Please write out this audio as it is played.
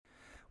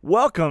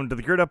Welcome to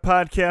the Gird Up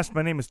Podcast.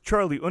 My name is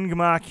Charlie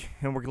Ungemach,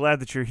 and we're glad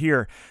that you're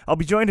here. I'll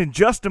be joined in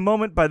just a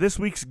moment by this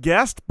week's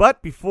guest,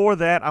 but before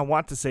that, I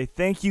want to say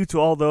thank you to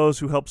all those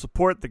who help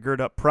support the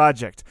Gird Up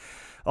Project.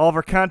 All of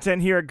our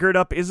content here at Gird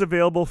Up is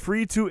available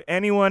free to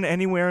anyone,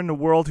 anywhere in the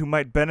world who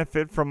might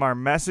benefit from our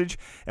message,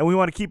 and we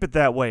want to keep it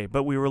that way,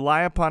 but we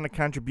rely upon the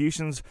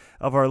contributions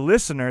of our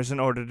listeners in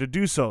order to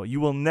do so. You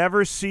will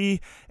never see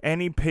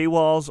any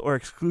paywalls or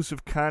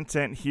exclusive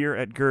content here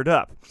at Gird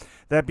Up.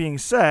 That being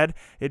said,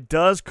 it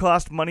does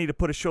cost money to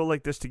put a show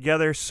like this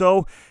together,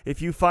 so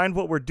if you find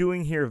what we're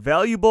doing here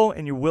valuable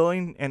and you're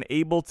willing and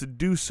able to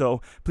do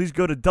so, please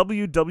go to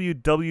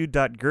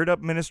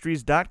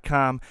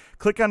www.girdupministries.com,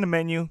 click on the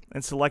menu,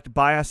 and select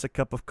Buy Us a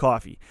Cup of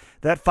Coffee.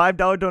 That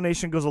 $5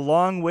 donation goes a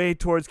long way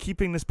towards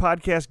keeping this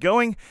podcast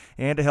going,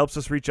 and it helps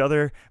us reach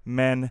other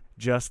men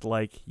just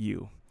like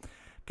you.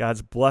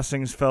 God's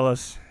blessings,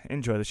 fellas.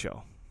 Enjoy the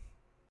show.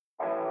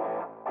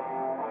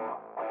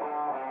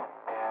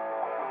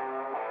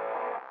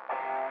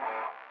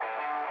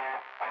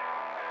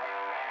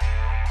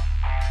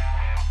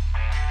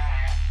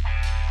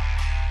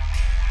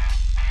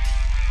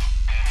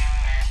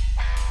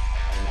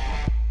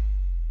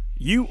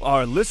 You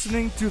are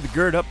listening to the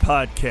Gird Up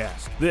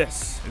Podcast.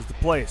 This is the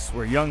place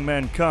where young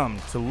men come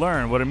to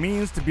learn what it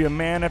means to be a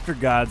man after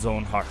God's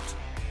own heart.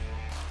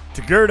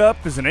 To gird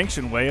up is an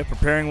ancient way of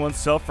preparing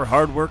oneself for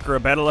hard work or a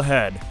battle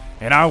ahead,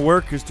 and our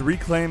work is to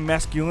reclaim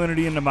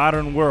masculinity in the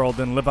modern world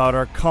and live out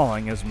our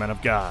calling as men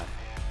of God.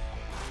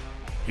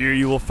 Here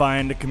you will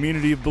find a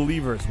community of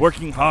believers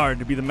working hard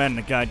to be the men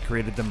that God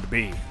created them to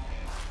be.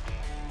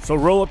 So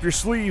roll up your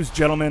sleeves,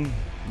 gentlemen,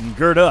 and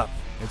gird up.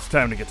 It's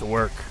time to get to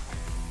work.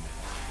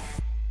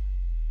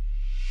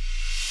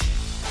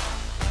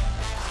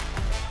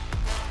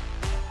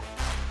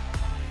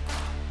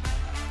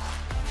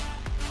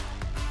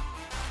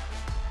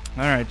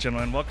 All right,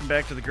 gentlemen, welcome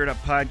back to the Gird Up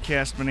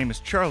Podcast. My name is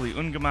Charlie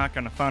Ungemach.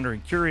 I'm the founder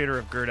and curator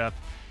of Gird Up,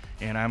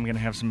 and I'm going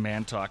to have some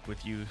ManTalk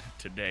with you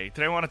today.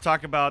 Today I want to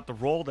talk about the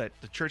role that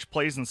the church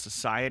plays in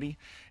society.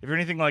 If you're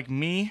anything like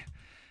me,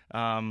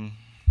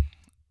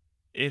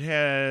 it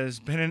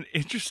has been an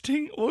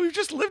interesting, we've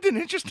just lived an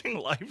interesting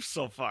life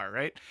so far,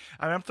 right?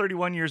 I'm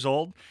 31 years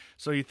old,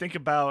 so you think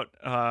about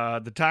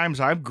the times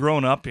I've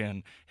grown up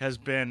in has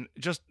been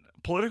just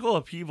political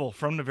upheaval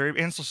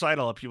and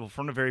societal upheaval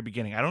from the very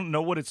beginning. I don't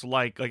know what it's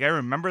like. Like, I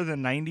remember the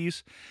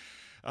 90s,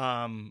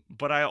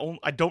 but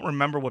I don't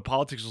remember what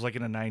politics was like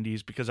in the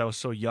 90s because I was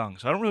so young.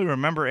 So I don't really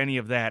remember any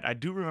of that. I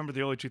do remember the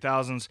early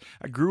 2000s.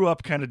 I grew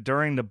up kind of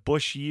during the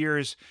Bush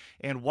years,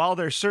 and while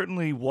there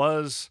certainly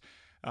was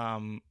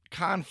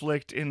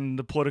conflict in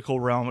the political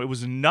realm, it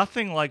was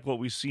nothing like what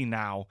we see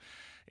now.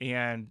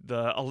 And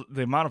the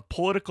amount of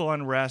political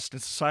unrest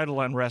and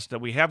societal unrest that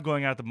we have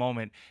going on at the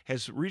moment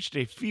has reached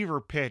a fever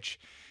pitch,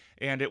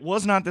 and it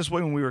was not this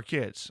way when we were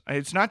kids.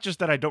 It's not just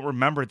that I don't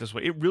remember it this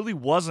way. It really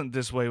wasn't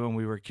this way when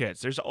we were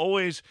kids. There's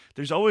always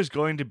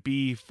going to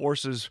be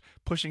forces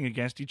pushing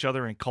against each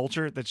other in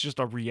culture. That's just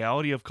a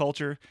reality of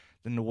culture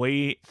and the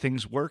way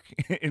things work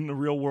in the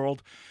real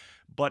world.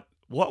 But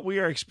what we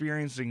are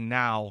experiencing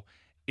now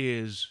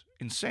is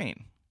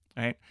insane,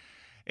 right?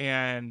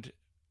 And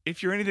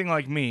if you're anything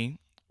like me,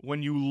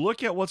 when you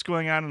look at what's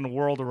going on in the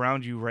world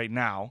around you right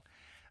now,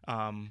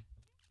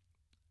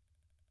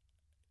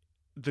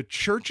 the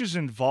church's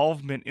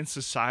involvement in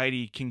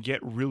society can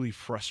get really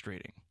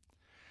frustrating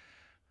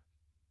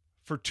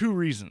for two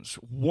reasons.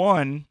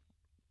 One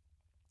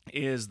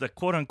is the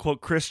quote-unquote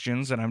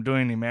Christians, and I'm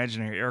doing the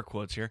imaginary air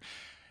quotes here,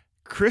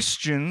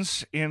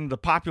 Christians in the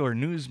popular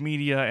news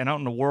media and out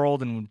in the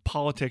world and in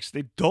politics,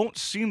 they don't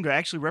seem to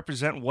actually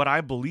represent what I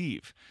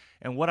believe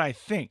and what I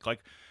think. Like,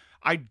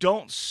 I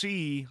don't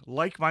see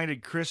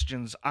like-minded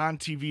Christians on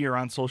TV or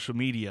on social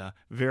media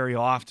very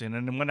often,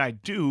 and when I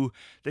do,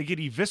 they get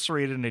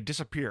eviscerated and they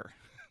disappear.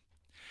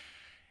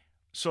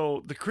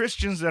 So the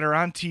Christians that are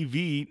on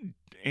TV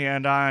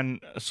and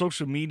on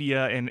social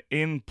media and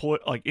in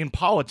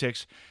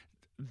politics,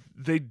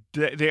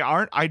 they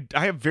aren't. I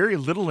have very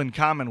little in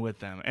common with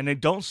them, and they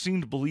don't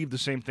seem to believe the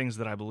same things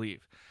that I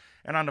believe.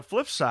 And on the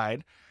flip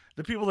side,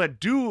 the people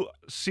that do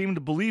seem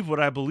to believe what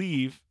I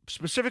believe,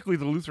 specifically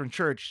the Lutheran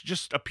Church,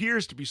 just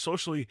appears to be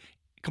socially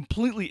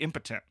completely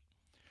impotent.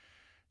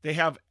 They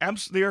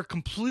are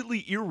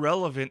completely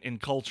irrelevant in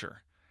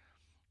culture.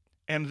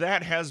 And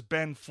that has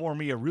been, for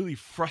me, a really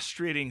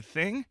frustrating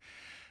thing.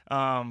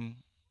 And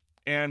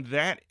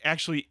that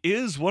actually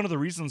is one of the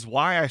reasons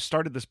why I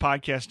started this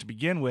podcast to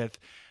begin with.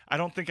 I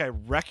don't think I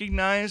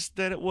recognized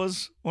that it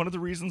was one of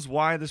the reasons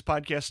why this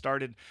podcast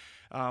started.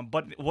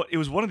 But it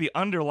was one of the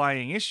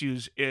underlying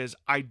issues is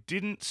I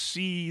didn't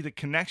see the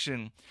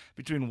connection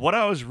between what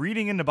I was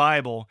reading in the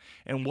Bible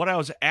and what I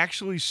was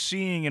actually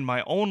seeing in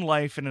my own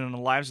life and in the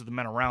lives of the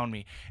men around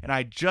me. And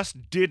I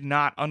just did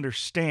not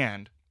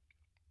understand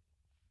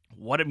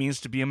what it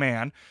means to be a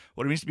man,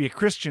 what it means to be a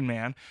Christian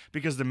man,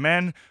 because the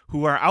men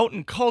who are out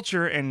in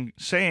culture and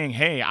saying,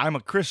 hey, I'm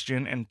a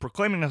Christian, and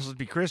proclaiming themselves to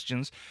be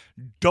Christians,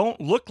 don't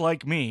look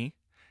like me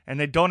and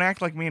they don't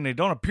act like me, and they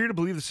don't appear to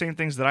believe the same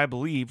things that I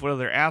believe, whether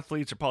they're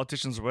athletes or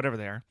politicians or whatever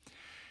they are.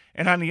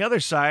 And on the other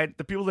side,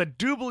 the people that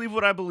do believe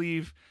what I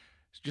believe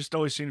just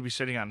always seem to be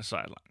sitting on the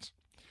sidelines.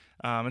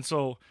 And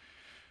so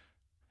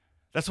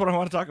that's what I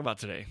want to talk about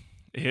today,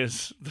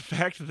 is the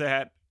fact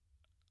that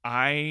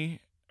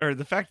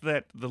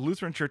the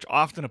Lutheran Church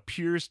often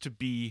appears to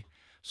be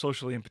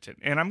socially impotent.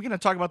 And I'm going to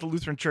talk about the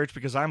Lutheran Church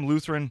because I'm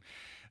Lutheran.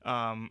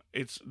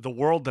 It's the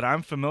world that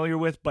I'm familiar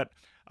with, but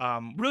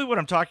really what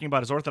I'm talking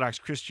about is Orthodox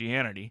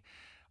Christianity.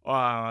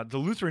 The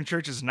Lutheran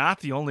Church is not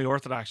the only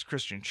Orthodox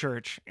Christian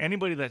church.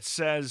 Anybody that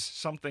says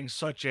something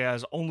such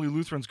as only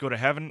Lutherans go to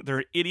heaven,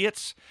 they're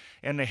idiots,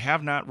 and they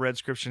have not read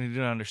Scripture and they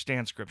don't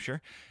understand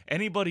Scripture.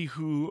 Anybody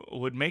who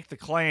would make the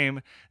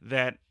claim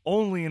that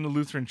only in the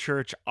Lutheran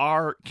Church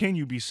can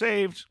you be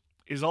saved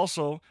is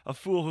also a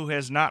fool who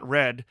has not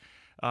read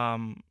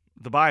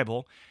the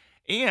Bible.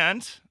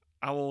 And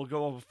I will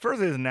go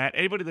further than that.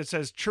 Anybody that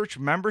says church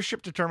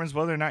membership determines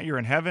whether or not you're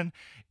in heaven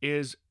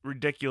is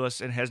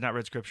ridiculous and has not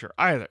read Scripture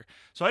either.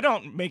 So I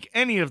don't make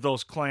any of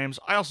those claims.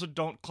 I also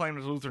don't claim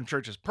that the Lutheran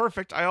Church is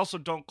perfect. I also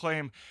don't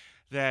claim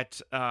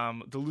that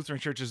the Lutheran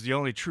Church is the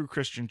only true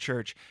Christian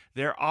church.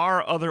 There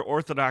are other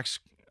Orthodox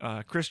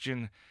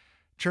Christian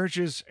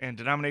churches and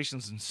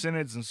denominations and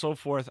synods and so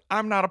forth.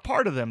 I'm not a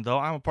part of them, though.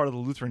 I'm a part of the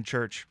Lutheran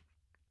Church.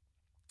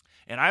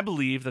 And I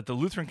believe that the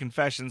Lutheran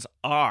confessions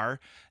are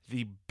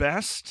the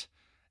best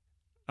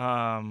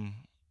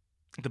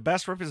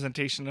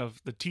representation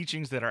of the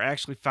teachings that are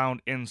actually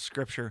found in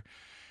Scripture.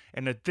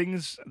 And the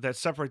things that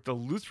separate the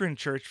Lutheran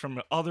Church from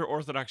the other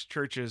Orthodox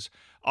churches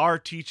are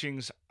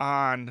teachings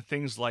on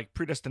things like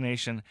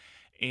predestination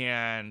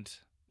and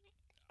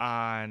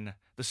on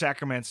the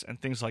sacraments and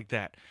things like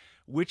that,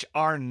 which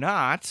are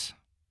not,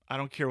 I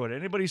don't care what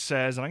anybody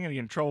says, and I'm going to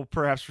get in trouble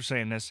perhaps for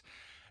saying this,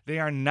 they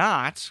are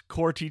not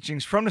core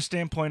teachings from the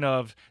standpoint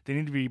of they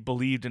need to be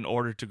believed in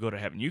order to go to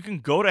heaven. You can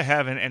go to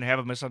heaven and have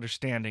a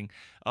misunderstanding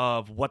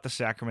of what the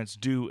sacraments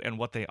do and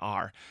what they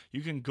are.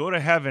 You can go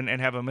to heaven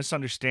and have a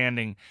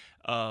misunderstanding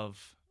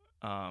of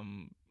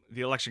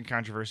the election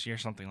controversy or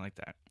something like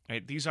that.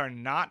 Right? These are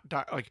not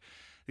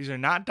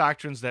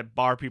doctrines that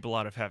bar people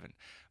out of heaven.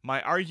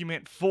 My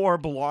argument for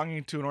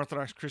belonging to an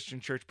Orthodox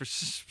Christian church,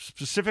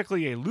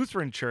 specifically a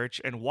Lutheran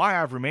church, and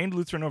why I've remained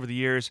Lutheran over the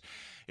years,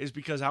 is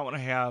because I want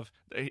to have,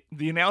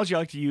 the analogy I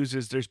like to use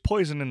is there's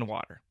poison in the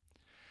water.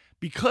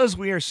 Because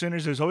we are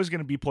sinners, there's always going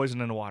to be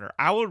poison in the water.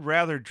 I would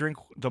rather drink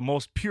the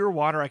most pure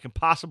water I can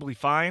possibly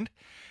find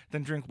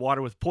than drink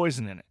water with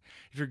poison in it.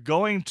 If you're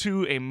going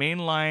to a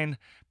mainline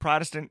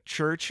Protestant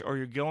church or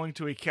you're going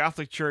to a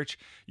Catholic church,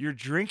 you're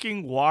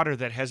drinking water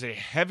that has a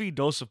heavy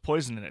dose of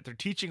poison in it. They're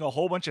teaching a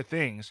whole bunch of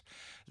things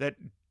that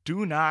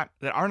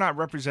are not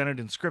represented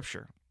in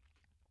Scripture.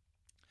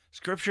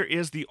 Scripture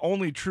is the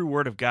only true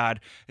Word of God,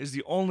 is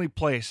the only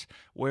place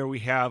where we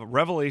have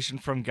revelation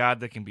from God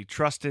that can be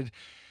trusted.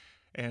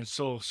 And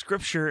so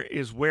Scripture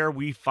is where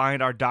we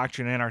find our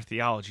doctrine and our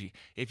theology.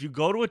 If you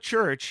go to a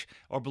church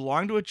or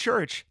belong to a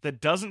church that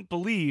doesn't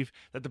believe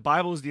that the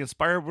Bible is the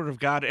inspired Word of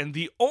God and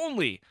the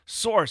only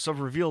source of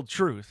revealed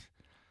truth,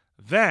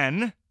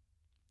 then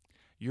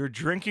you're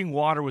drinking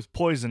water with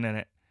poison in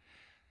it,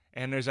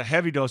 and there's a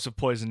heavy dose of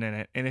poison in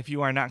it. And if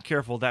you are not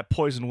careful, that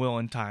poison will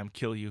in time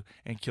kill you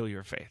and kill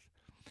your faith.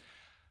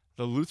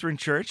 The Lutheran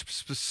Church,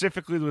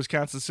 specifically the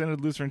Wisconsin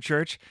Synod Lutheran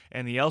Church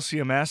and the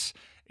LCMS,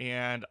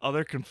 and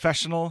other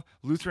confessional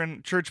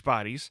Lutheran church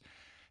bodies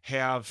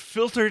have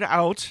filtered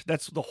out,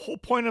 that's the whole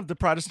point of the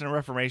Protestant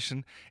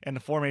Reformation and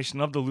the formation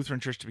of the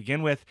Lutheran Church to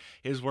begin with,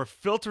 is we're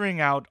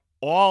filtering out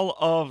all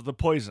of the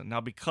poison.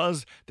 Now,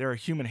 because there are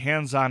human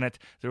hands on it,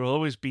 there will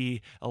always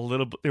be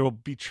there will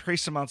be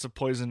trace amounts of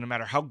poison no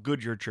matter how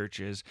good your church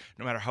is,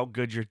 no matter how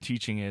good your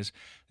teaching is.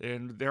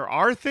 And there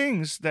are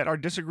things that are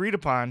disagreed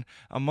upon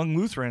among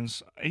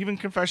Lutherans, even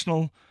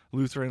confessional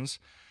Lutherans.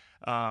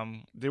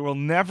 There will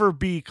never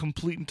be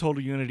complete and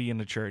total unity in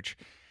the church.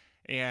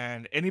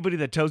 And anybody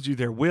that tells you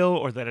there will,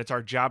 or that it's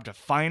our job to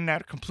find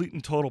that complete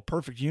and total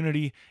perfect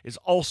unity, is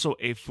also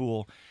a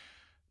fool.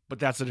 But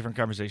that's a different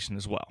conversation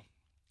as well.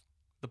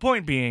 The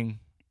point being,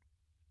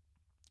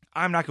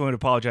 I'm not going to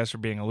apologize for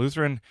being a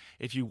Lutheran.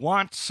 If you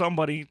want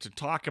somebody to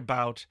talk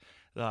about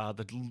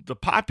the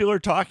popular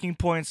talking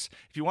points,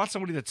 if you want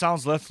somebody that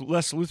sounds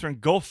less Lutheran,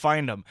 go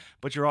find them.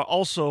 But you're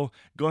also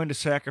going to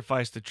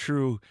sacrifice the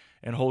true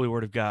and holy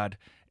Word of God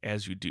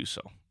as you do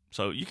so.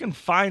 So you can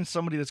find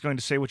somebody that's going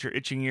to say what your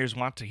itching ears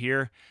want to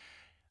hear.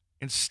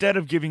 Instead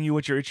of giving you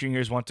what your itching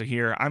ears want to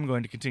hear, I'm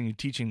going to continue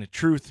teaching the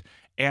truth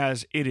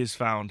as it is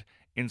found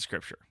in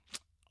Scripture.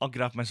 I'll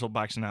get off my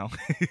soapbox now.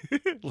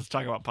 Let's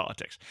talk about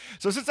politics.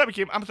 So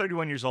I'm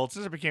 31 years old.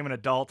 Since I became an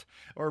adult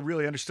or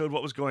really understood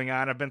what was going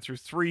on, I've been through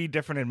 3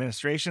 different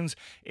administrations.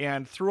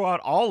 And throughout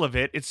all of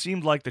it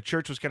seemed like the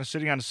church was kind of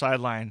sitting on the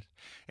sideline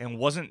and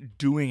wasn't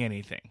doing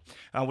anything.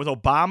 With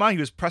Obama, he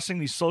was pressing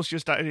these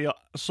socialist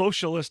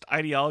socialist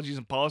ideologies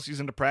and policies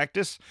into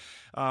practice,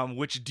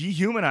 which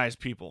dehumanize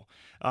people.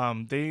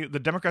 The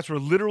Democrats were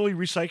literally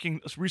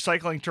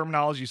recycling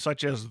terminology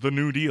such as the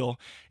New Deal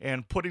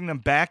and putting them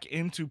back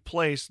into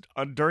place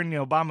during the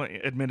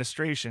Obama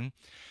administration,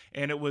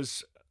 and it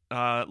was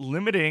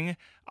limiting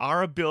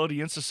our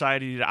ability in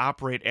society to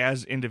operate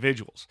as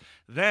individuals.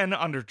 Then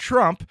under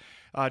Trump,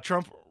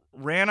 Trump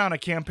ran on a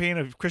campaign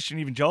of Christian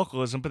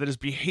evangelicalism, but that his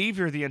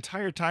behavior the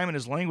entire time and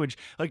his language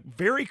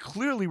very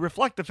clearly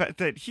reflect the fact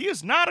that he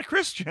is not a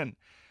Christian.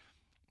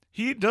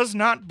 He does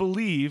not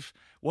believe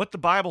what the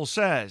Bible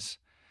says.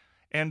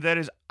 And that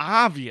is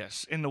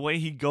obvious in the way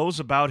he goes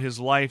about his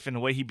life and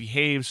the way he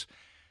behaves,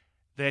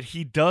 that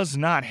he does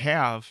not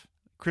have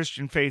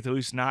Christian faith, at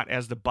least not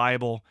as the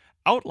Bible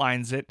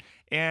outlines it.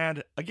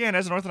 And again,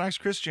 as an Orthodox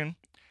Christian,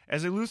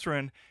 as a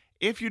Lutheran,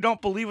 if you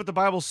don't believe what the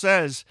Bible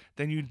says,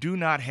 then you do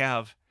not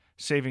have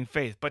saving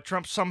faith. But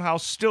Trump somehow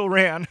still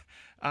ran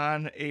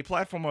on a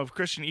platform of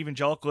Christian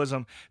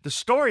evangelicalism. The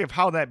story of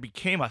how that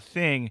became a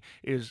thing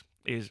is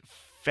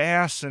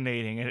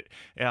fascinating.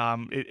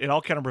 It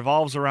all kind of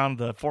revolves around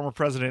the former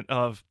president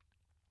of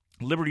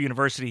Liberty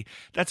University.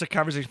 That's a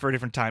conversation for a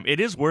different time. It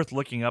is worth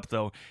looking up,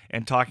 though,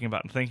 and talking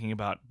about and thinking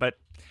about. But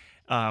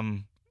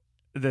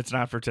that's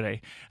not for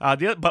today.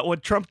 But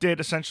what Trump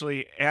did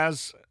essentially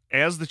as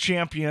the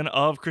champion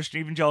of Christian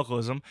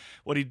evangelicalism,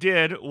 what he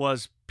did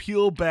was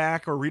peel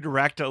back or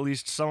redirect at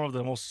least some of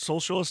the most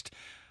socialist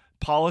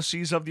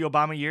policies of the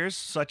Obama years,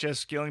 such as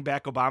scaling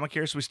back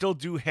Obamacare. So we still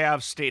do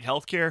have state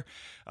health care,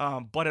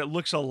 but it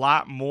looks a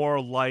lot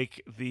more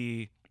like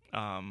the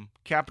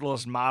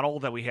capitalist model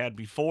that we had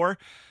before.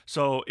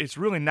 So it's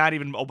really not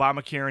even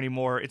Obamacare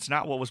anymore. It's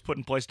not what was put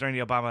in place during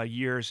the Obama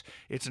years.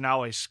 It's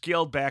now a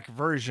scaled back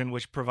version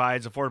which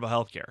provides affordable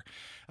health care.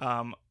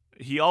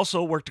 He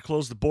also worked to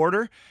close the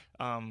border,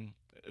 and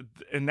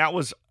that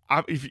was,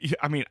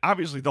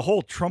 obviously the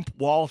whole Trump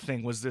wall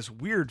thing was this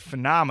weird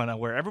phenomena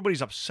where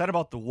everybody's upset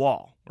about the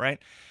wall, right?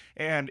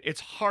 And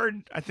it's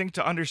hard, I think,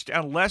 to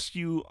understand unless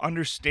you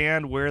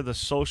understand where the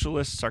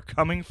socialists are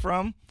coming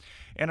from.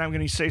 And I'm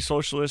going to say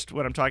socialist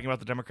when I'm talking about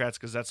the Democrats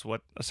because that's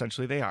what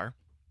essentially they are.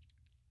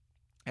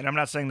 And I'm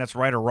not saying that's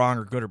right or wrong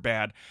or good or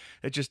bad.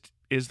 It just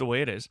is the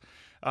way it is.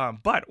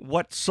 But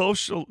what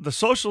the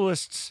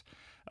socialist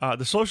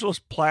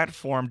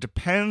platform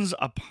depends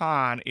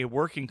upon a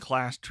working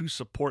class to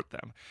support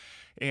them.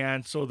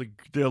 And so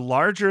the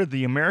larger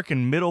the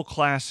American middle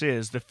class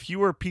is, the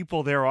fewer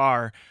people there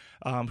are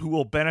who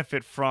will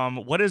benefit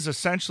from what is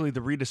essentially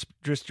the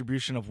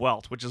redistribution of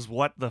wealth, which is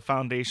what the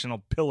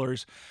foundational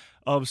pillars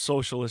of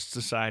socialist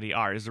society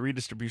are, is the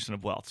redistribution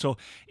of wealth. So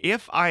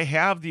if I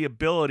have the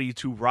ability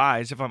to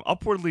rise, if I'm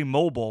upwardly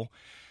mobile,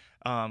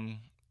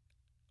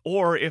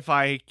 or if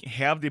I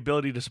have the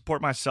ability to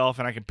support myself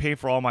and I can pay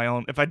for all my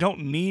own, if I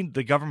don't need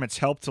the government's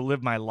help to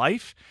live my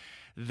life,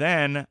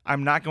 then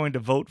I'm not going to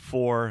vote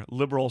for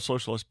liberal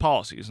socialist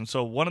policies. And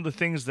so one of the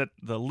things that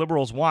the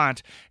liberals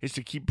want is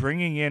to keep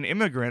bringing in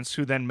immigrants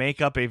who then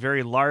make up a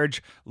very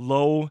large,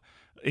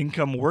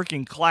 low-income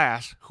working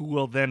class who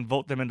will then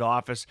vote them into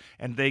office,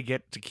 and they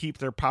get to keep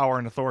their power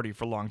and authority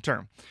for long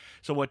term.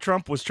 So what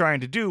Trump was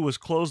trying to do was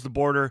close the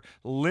border,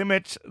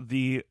 limit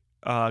the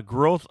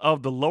growth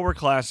of the lower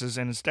classes,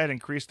 and instead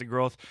increase the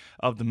growth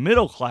of the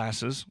middle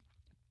classes.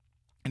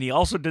 And he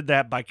also did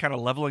that by kind of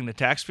leveling the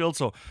tax field.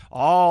 So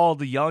all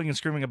the yelling and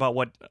screaming about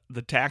what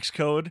the tax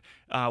code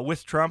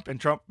with Trump,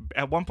 and Trump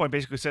at one point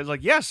basically says,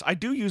 yes, I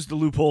do use the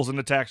loopholes in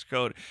the tax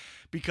code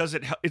because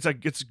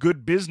it's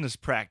good business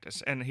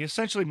practice. And he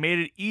essentially made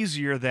it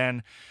easier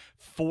then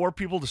for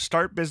people to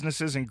start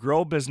businesses and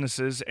grow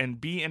businesses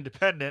and be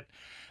independent,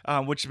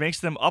 which makes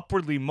them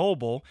upwardly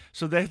mobile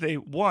so that they,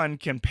 one,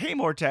 can pay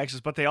more taxes,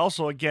 but they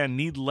also, again,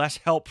 need less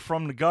help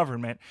from the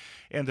government,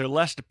 and they're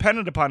less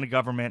dependent upon the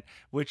government,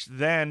 which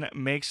then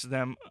makes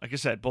them, like I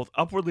said, both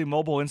upwardly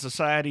mobile in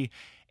society,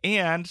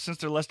 and since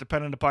they're less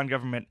dependent upon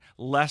government,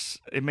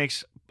 it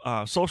makes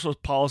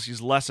socialist policies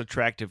less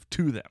attractive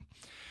to them.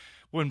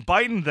 When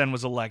Biden then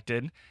was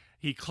elected,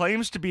 he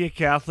claims to be a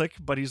Catholic,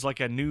 but he's like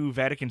a new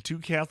Vatican II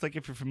Catholic,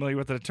 if you're familiar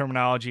with the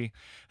terminology.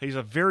 He's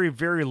a very,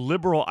 very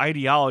liberal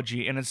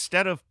ideology, and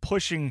instead of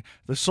pushing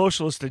the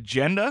socialist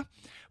agenda,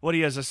 what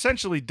he has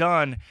essentially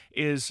done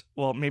is,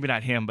 well, maybe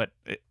not him, but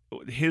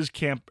his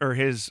camp or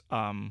his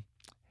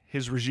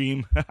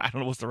regime, I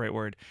don't know what's the right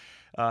word,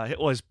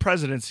 his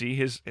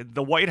presidency,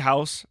 the White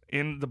House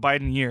in the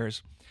Biden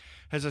years,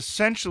 has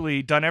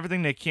essentially done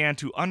everything they can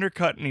to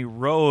undercut and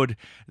erode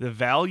the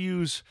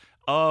values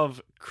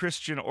of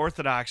Christian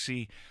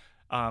orthodoxy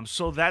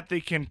so that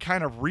they can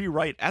kind of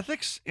rewrite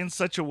ethics in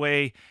such a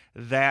way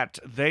that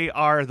they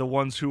are the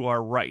ones who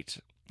are right,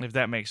 if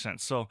that makes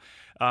sense. So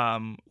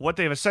what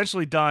they've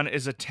essentially done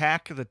is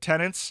attack the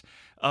tenets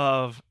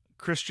of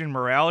Christian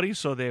morality.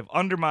 So they've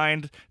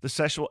undermined the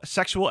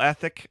sexual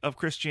ethic of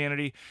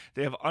Christianity.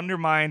 They have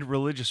undermined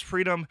religious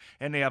freedom,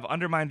 and they have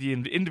undermined the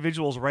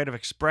individual's right of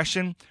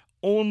expression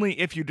only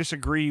if you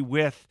disagree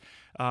with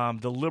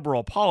the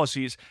liberal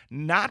policies,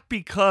 not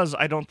because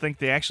I don't think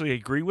they actually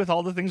agree with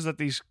all the things that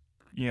these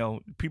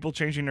people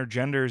changing their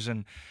genders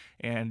and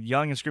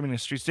yelling and screaming in the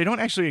streets. They don't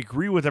actually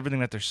agree with everything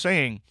that they're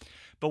saying,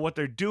 but what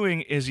they're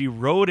doing is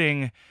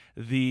eroding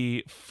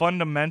the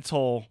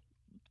fundamental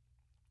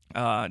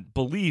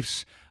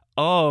beliefs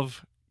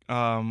of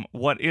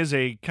what is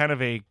a kind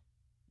of a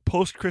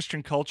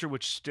post-Christian culture,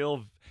 which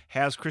still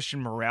has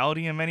Christian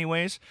morality in many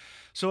ways.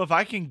 So if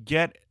I can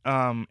get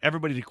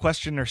everybody to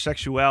question their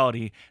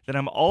sexuality, then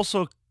I'm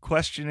also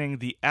questioning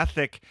the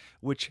ethic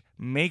which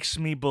makes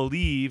me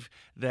believe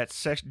that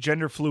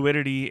gender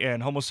fluidity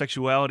and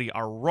homosexuality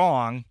are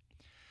wrong.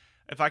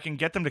 If I can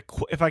get them to,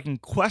 if I can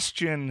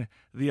question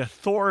the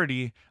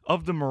authority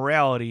of the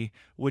morality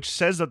which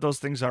says that those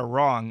things are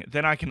wrong,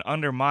 then I can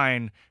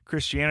undermine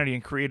Christianity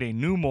and create a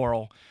new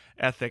moral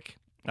ethic,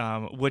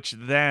 which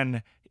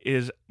then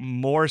is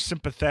more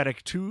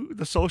sympathetic to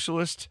the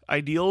socialist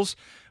ideals,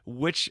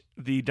 which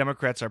the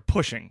Democrats are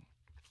pushing.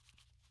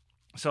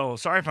 So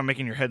sorry if I'm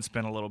making your head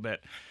spin a little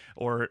bit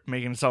or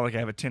making it sound like I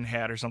have a tin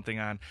hat or something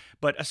on.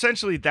 But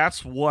essentially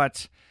that's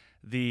what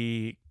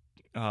the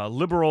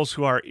liberals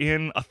who are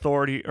in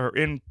authority or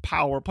in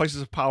power,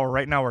 places of power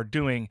right now are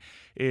doing,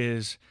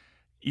 is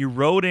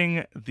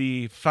eroding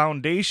the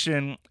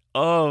foundation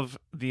of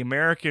the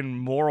American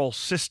moral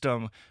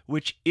system,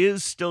 which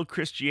is still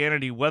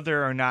Christianity.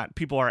 Whether or not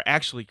people are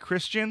actually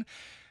Christian,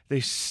 they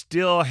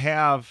still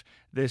have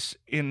this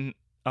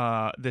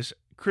this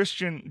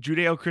Christian,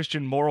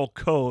 Judeo-Christian moral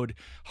code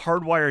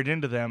hardwired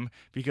into them,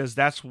 because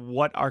that's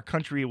what our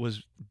country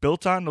was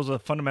built on. Those are the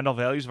fundamental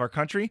values of our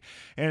country.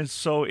 And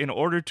so in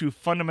order to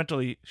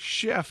fundamentally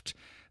shift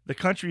the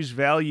country's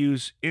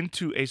values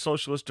into a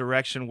socialist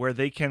direction where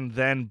they can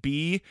then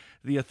be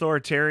the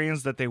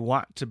authoritarians that they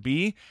want to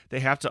be, they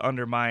have to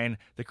undermine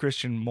the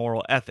Christian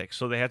moral ethics.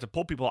 So they have to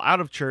pull people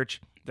out of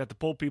church, they have to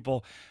pull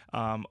people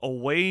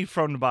away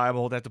from the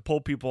Bible, they have to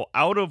pull people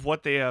out of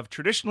what they have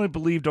traditionally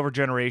believed over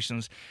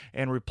generations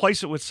and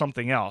replace it with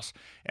something else.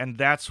 And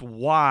that's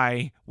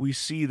why we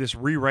see this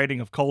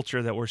rewriting of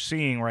culture that we're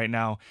seeing right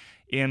now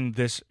in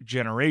this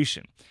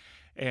generation.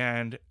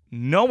 And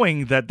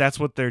knowing that that's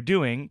what they're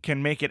doing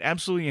can make it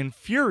absolutely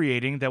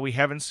infuriating that we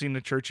haven't seen the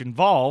church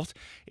involved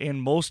in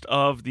most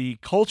of the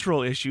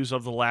cultural issues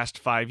of the last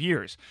 5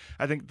 years.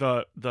 I think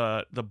the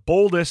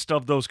boldest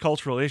of those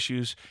cultural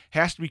issues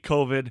has to be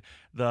COVID,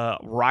 the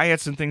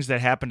riots and things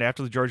that happened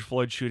after the George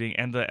Floyd shooting,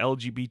 and the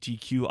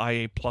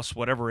LGBTQIA plus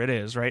whatever it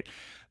is, right?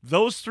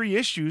 Those three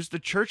issues, the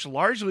church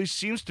largely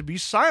seems to be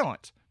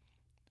silent,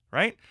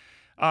 right?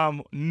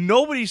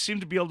 Nobody seemed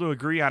to be able to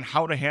agree on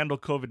how to handle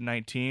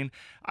COVID-19.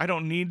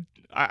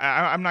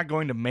 I'm not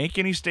going to make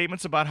any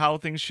statements about how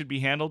things should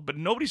be handled, but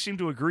nobody seemed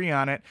to agree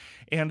on it.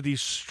 And the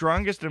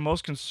strongest and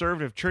most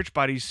conservative church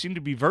bodies seem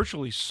to be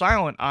virtually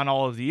silent on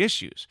all of the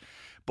issues,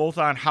 both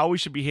on how we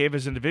should behave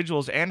as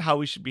individuals and how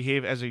we should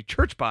behave as a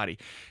church body.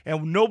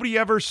 And nobody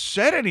ever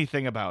said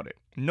anything about it.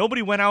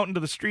 Nobody went out into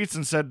the streets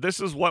and said, this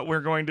is what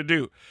we're going to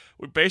do.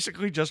 We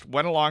basically just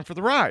went along for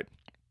the ride.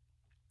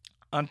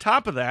 On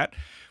top of that,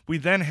 we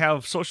then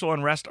have social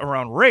unrest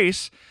around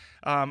race,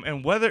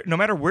 and no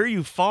matter where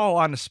you fall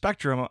on the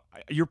spectrum,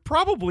 you're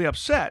probably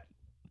upset,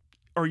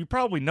 or you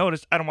probably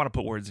noticed. I don't want to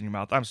put words in your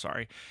mouth. I'm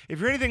sorry.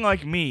 If you're anything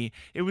like me,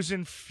 it was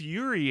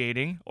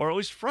infuriating, or at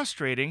least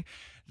frustrating,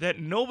 that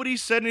nobody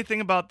said anything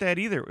about that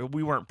either.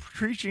 We weren't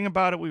preaching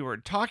about it. We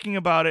weren't talking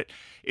about it.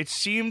 It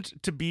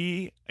seemed to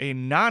be a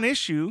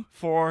non-issue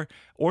for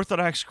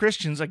Orthodox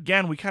Christians.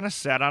 Again, we kind of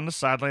sat on the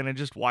sideline and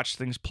just watched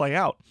things play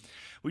out.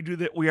 We do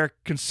that. We are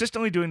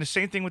consistently doing the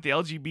same thing with the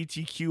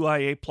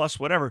LGBTQIA plus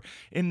whatever.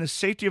 In the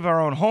safety of our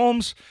own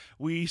homes,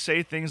 we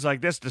say things like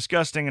this,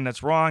 disgusting and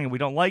that's wrong and we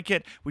don't like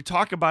it. We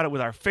talk about it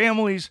with our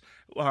families.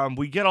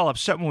 We get all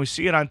upset when we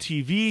see it on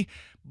TV,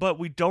 but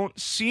we don't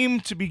seem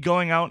to be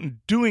going out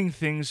and doing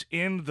things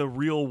in the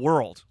real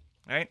world,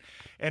 right?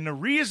 And the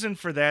reason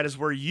for that is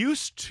we're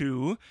used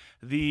to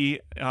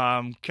the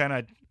kind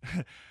of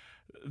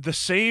the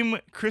same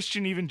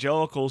Christian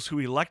evangelicals who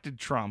elected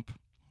Trump,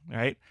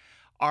 right,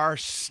 are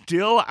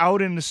still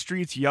out in the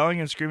streets yelling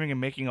and screaming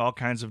and making all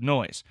kinds of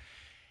noise.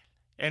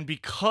 And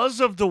because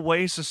of the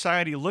way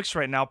society looks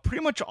right now,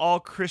 pretty much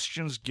all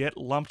Christians get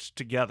lumped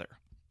together.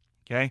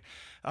 Okay,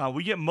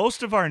 we get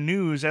most of our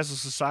news as a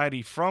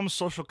society from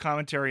social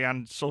commentary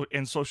and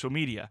social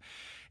media,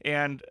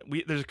 and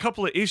there's a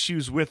couple of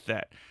issues with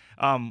that.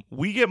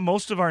 We get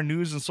most of our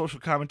news and social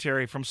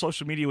commentary from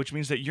social media, which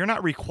means that you're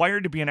not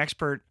required to be an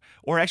expert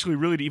or actually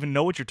really to even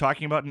know what you're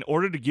talking about in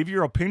order to give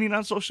your opinion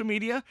on social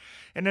media.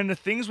 And then the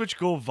things which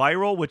go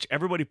viral, which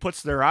everybody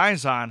puts their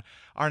eyes on,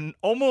 are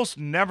almost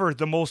never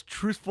the most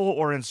truthful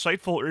or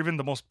insightful or even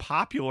the most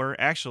popular,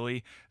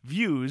 actually,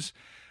 views.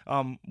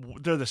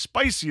 They're the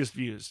spiciest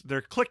views.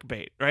 They're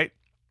clickbait, right?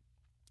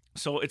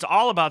 So it's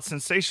all about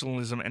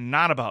sensationalism and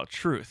not about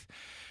truth.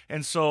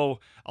 And so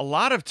a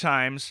lot of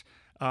times,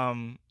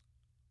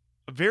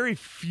 very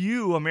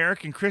few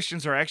American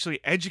Christians are actually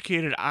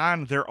educated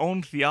on their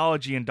own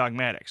theology and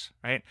dogmatics,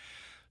 right?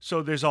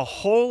 So there's a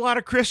whole lot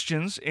of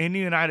Christians in the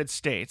United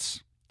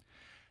States.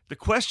 The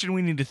question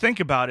we need to think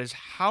about is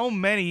how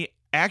many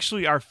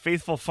actually are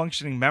faithful,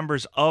 functioning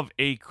members of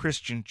a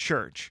Christian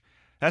church?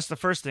 That's the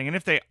first thing. And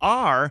if they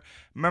are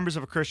members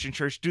of a Christian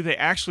church, do they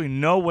actually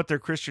know what their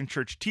Christian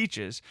church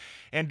teaches?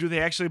 And do they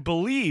actually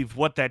believe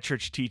what that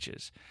church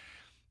teaches?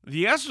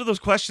 The answer to those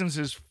questions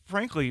is,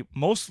 frankly,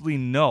 mostly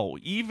no.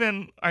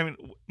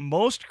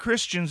 Most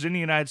Christians in the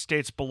United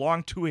States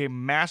belong to a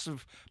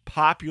massive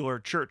popular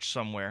church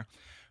somewhere,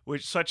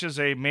 such as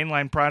a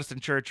mainline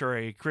Protestant church or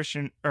a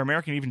Christian or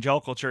American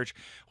evangelical church,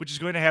 which is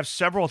going to have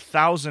several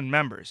thousand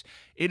members.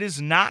 It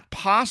is not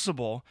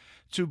possible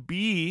to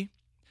be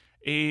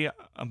a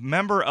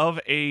member of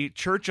a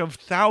church of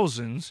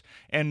thousands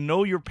and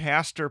know your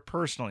pastor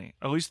personally,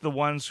 at least the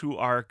ones who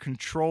are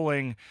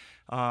controlling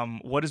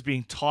what is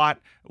being taught,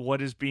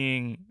 what is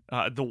being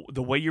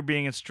the way you're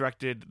being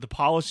instructed, the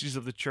policies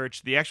of the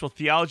church, the actual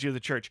theology of the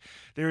church.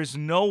 There is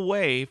no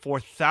way for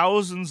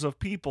thousands of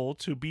people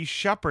to be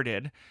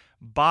shepherded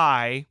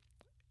by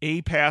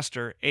a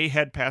pastor, a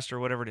head pastor,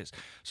 whatever it is.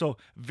 So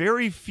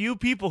very few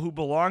people who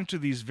belong to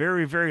these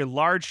very, very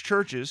large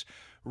churches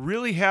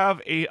really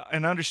have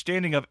an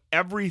understanding of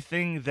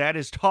everything that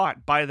is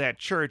taught by that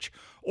church,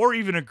 or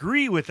even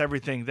agree with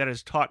everything that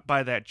is taught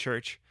by that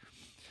church.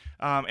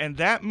 And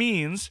that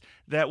means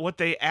that what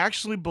they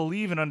actually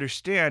believe and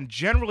understand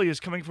generally is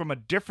coming from a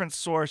different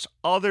source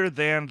other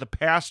than the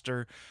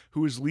pastor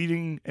who is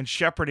leading and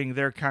shepherding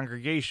their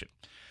congregation,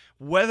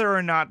 whether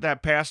or not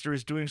that pastor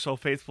is doing so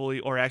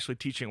faithfully or actually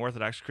teaching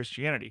Orthodox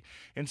Christianity.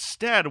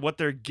 Instead, where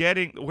they're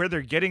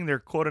getting their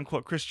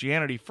quote-unquote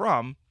Christianity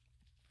from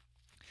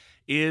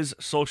is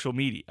social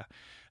media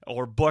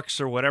or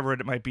books or whatever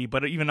it might be.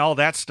 But even all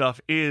that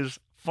stuff is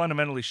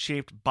fundamentally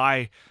shaped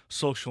by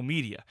social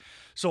media.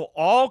 So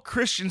all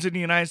Christians in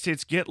the United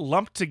States get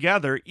lumped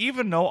together,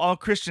 even though all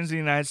Christians in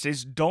the United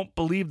States don't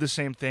believe the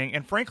same thing.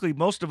 And frankly,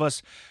 most of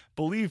us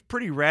believe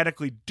pretty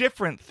radically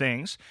different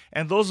things.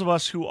 And those of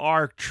us who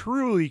are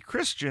truly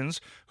Christians,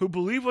 who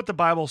believe what the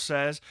Bible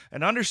says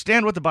and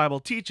understand what the Bible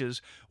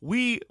teaches,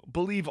 we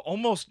believe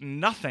almost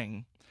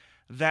nothing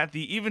that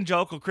the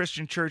evangelical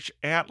Christian church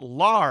at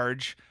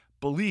large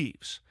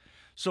believes.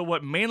 So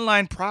what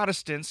mainline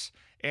Protestants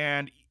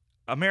and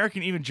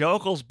American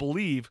evangelicals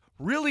believe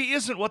really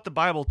isn't what the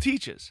Bible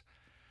teaches,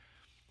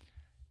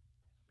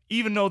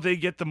 even though they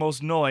get the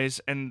most noise.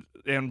 And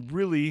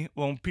really,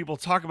 when people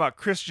talk about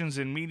Christians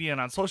in media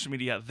and on social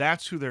media,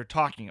 that's who they're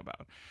talking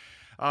about.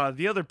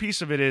 The other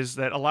piece of it is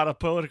that a lot of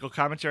political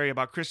commentary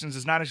about Christians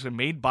is not actually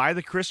made by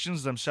the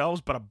Christians themselves,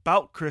 but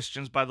about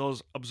Christians by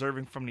those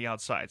observing from the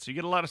outside. So you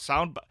get a lot of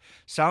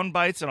sound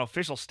bites and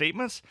official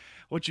statements.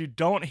 What you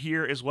don't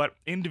hear is what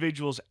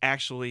individuals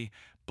actually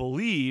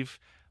believe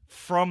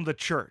from the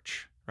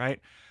church, right?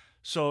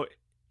 So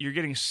you're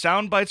getting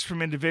sound bites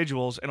from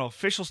individuals and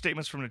official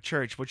statements from the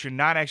church. What you're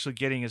not actually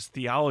getting is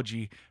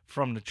theology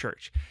from the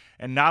church.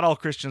 And not all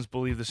Christians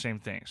believe the same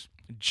things.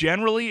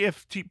 Generally,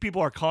 if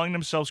people are calling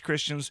themselves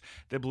Christians,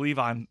 they believe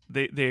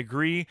they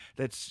agree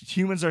that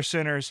humans are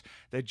sinners,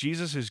 that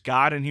Jesus is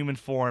God in human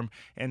form,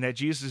 and that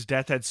Jesus'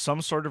 death had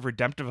some sort of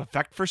redemptive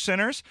effect for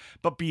sinners.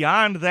 But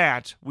beyond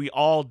that, we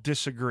all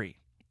disagree.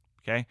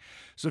 Okay?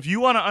 So if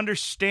you want to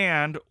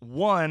understand,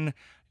 one,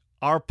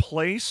 our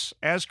place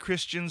as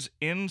Christians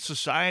in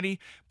society,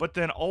 but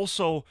then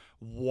also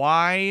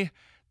why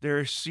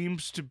there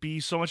seems to be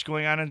so much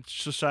going on in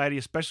society,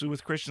 especially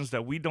with Christians,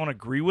 that we don't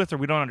agree with or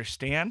we don't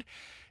understand.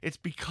 It's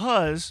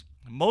because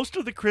most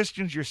of the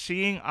Christians you're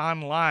seeing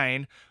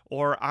online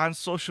or on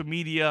social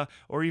media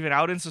or even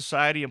out in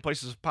society in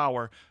places of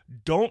power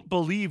don't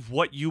believe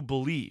what you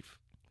believe.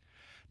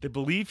 They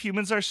believe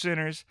humans are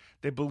sinners,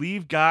 they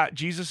believe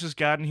Jesus is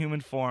God in human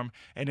form,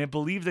 and they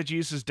believe that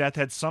Jesus' death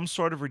had some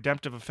sort of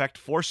redemptive effect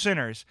for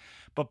sinners,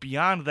 but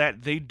beyond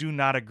that, they do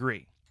not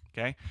agree.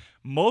 Okay?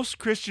 Most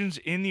Christians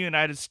in the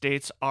United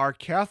States are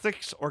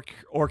Catholics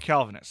or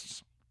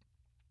Calvinists.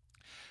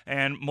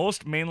 And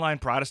most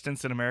mainline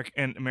Protestants and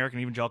American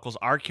evangelicals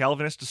are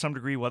Calvinists to some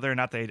degree, whether or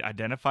not they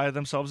identify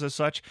themselves as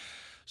such.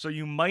 So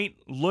you might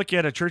look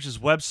at a church's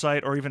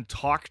website or even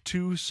talk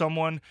to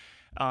someone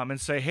and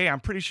say, hey, I'm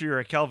pretty sure you're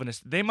a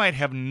Calvinist. They might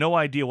have no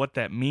idea what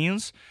that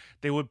means.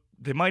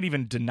 They might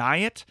even deny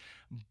it.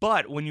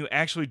 But when you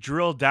actually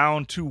drill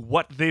down to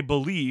what they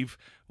believe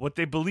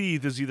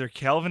is either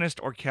Calvinist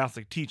or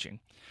Catholic teaching.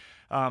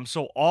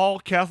 So all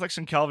Catholics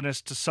and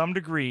Calvinists, to some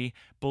degree,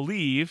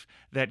 believe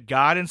that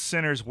God and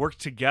sinners work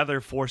together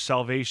for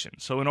salvation.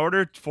 So in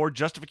order for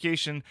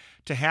justification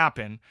to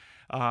happen,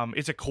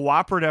 it's a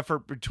cooperative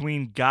effort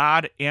between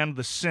God and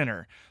the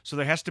sinner. So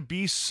there has to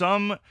be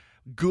some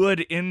good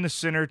in the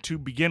sinner to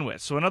begin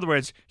with. So in other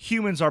words,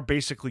 humans are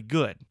basically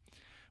good,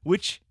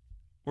 which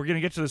we're going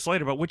to get to this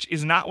later, but which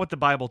is not what the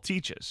Bible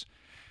teaches.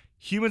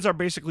 Humans are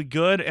basically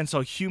good, and so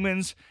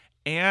humans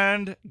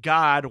and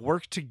God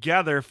work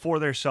together for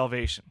their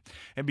salvation.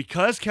 And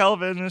because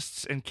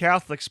Calvinists and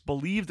Catholics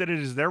believe that it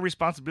is their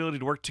responsibility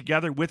to work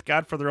together with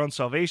God for their own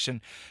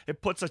salvation,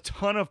 it puts a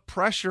ton of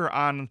pressure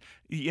on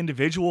the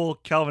individual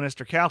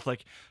Calvinist or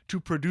Catholic to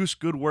produce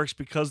good works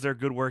because their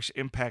good works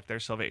impact their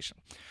salvation.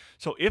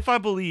 So if I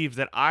believe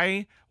that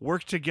I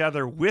work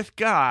together with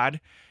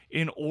God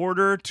in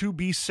order to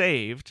be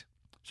saved.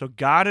 So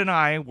God and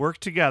I work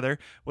together,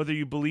 whether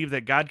you believe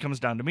that God comes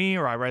down to me,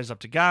 or I rise up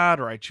to God,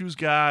 or I choose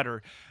God,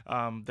 or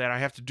that I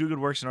have to do good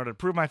works in order to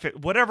prove my faith,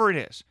 whatever it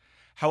is,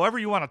 however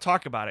you want to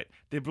talk about it,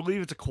 they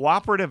believe it's a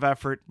cooperative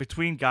effort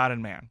between God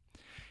and man.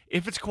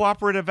 If it's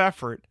cooperative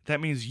effort,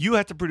 that means you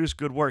have to produce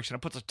good works, and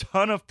it puts a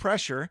ton of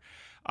pressure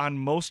on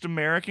most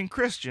American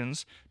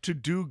Christians to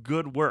do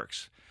good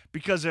works.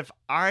 Because if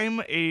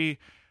I'm a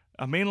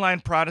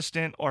mainline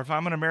Protestant, or if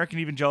I'm an American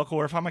evangelical,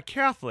 or if I'm a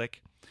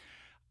Catholic,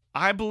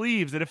 I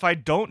believe that if I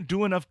don't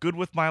do enough good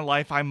with my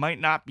life, I might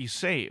not be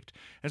saved.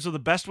 And so the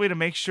best way to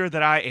make sure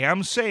that I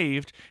am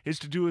saved is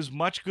to do as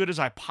much good as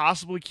I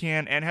possibly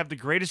can and have the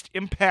greatest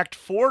impact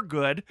for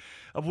good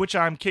of which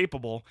I'm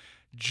capable,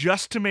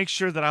 just to make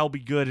sure that I'll be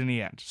good in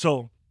the end.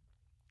 So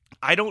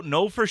I don't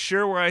know for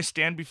sure where I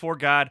stand before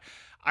God.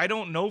 I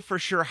don't know for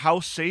sure how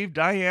saved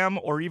I am,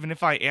 or even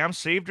if I am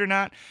saved or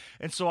not.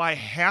 And so I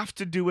have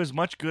to do as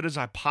much good as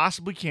I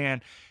possibly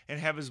can and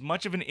have as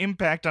much of an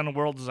impact on the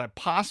world as I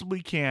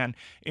possibly can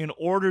in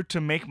order to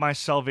make my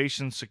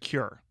salvation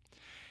secure.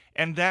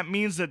 And that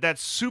means that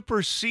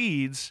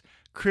supersedes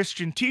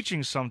Christian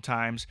teaching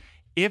sometimes,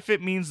 if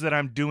it means that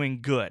I'm doing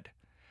good.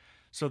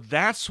 So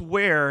that's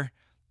where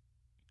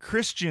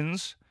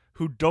Christians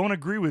who don't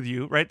agree with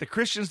you, right? The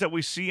Christians that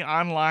we see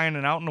online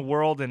and out in the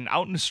world and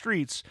out in the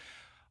streets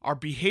are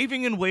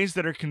behaving in ways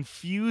that are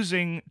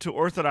confusing to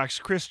Orthodox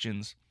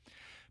Christians,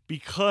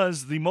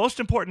 because the most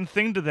important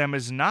thing to them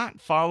is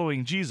not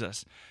following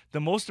Jesus.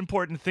 The most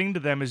important thing to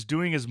them is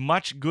doing as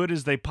much good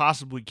as they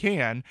possibly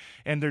can,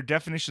 and their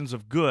definitions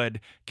of good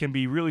can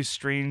be really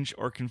strange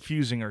or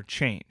confusing or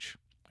change,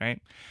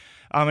 right?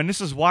 And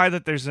this is why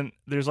that there's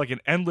like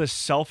an endless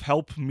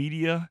self-help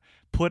media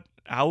put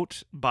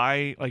out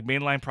by like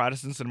mainline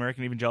Protestants and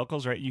American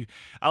evangelicals, right?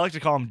 I like to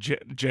call them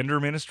gender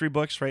ministry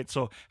books, right?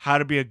 So how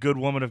to be a good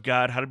woman of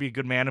God, how to be a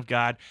good man of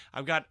God.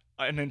 I've got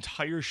an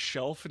entire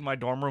shelf in my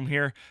dorm room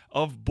here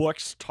of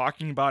books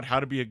talking about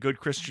how to be a good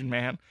Christian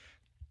man.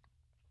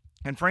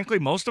 And frankly,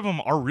 most of them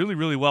are really,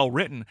 really well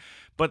written,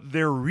 but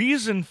their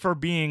reason for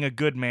being a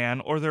good man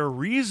or their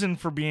reason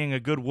for being a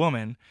good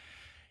woman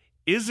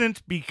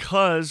isn't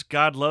because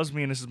God loves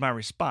me and this is my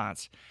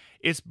response.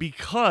 It's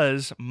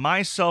because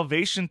my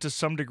salvation to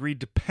some degree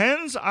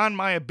depends on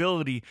my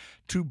ability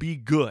to be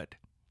good,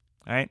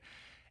 right?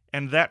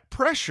 And that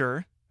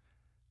pressure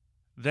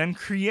then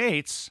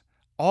creates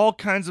all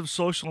kinds of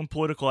social and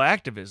political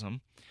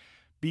activism,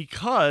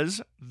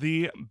 because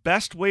the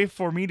best way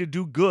for me to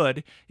do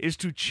good is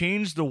to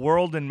change the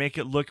world and make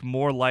it look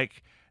more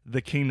like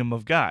the kingdom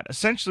of God.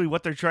 Essentially,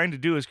 what they're trying to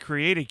do is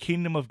create a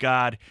kingdom of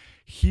God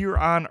here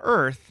on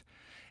earth.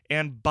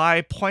 And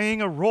by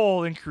playing a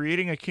role in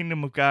creating a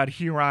kingdom of God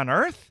here on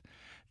earth,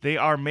 they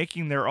are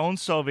making their own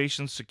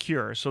salvation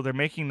secure. So they're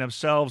making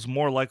themselves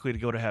more likely to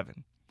go to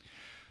heaven.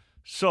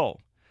 So,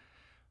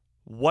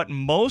 what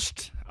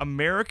most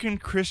American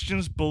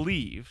Christians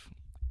believe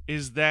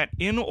is that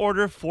in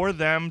order for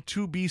them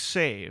to be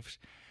saved,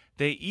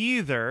 they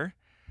either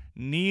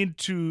need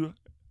to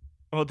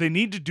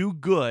do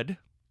good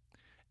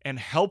and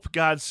help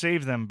God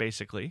save them,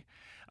 basically.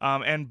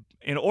 And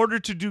in order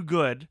to do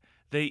good,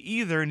 they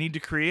either need to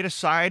create a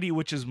society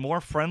which is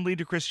more friendly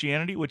to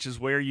Christianity, which is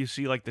where you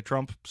see like the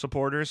Trump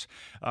supporters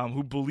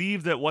who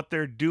believe that what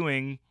they're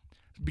doing,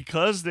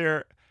 because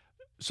they're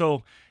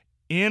so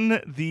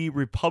in the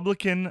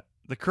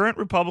current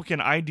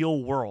Republican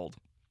ideal world,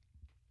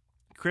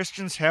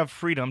 Christians have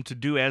freedom to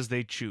do as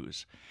they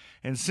choose.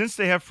 And since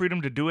they have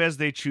freedom to do as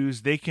they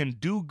choose, they can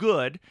do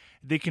good,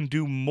 they can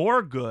do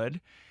more good,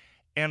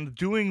 and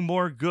doing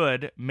more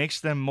good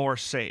makes them more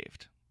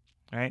saved.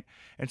 Right?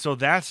 And so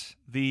that's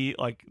the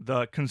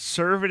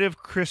conservative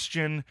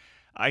Christian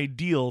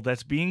ideal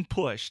that's being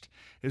pushed,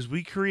 is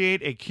we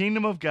create a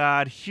kingdom of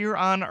God here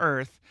on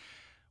earth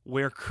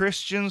where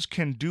Christians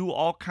can do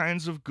all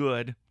kinds of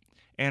good,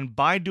 and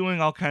by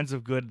doing all kinds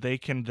of good, they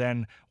can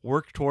then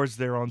work towards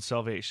their own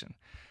salvation.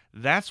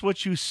 That's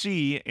what you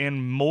see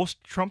in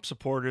most Trump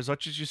supporters.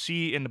 That's what you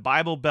see in the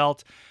Bible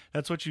Belt.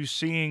 That's what you're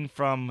seeing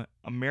from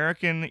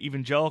American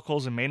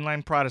evangelicals and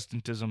mainline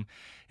Protestantism,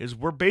 is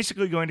we're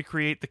basically going to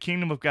create the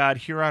kingdom of God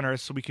here on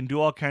earth so we can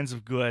do all kinds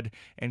of good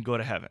and go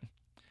to heaven.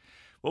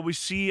 What we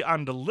see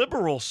on the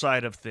liberal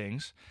side of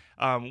things,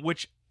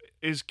 which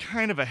is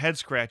kind of a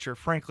head-scratcher,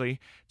 frankly,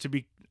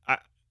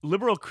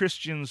 liberal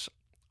Christians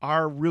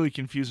are really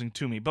confusing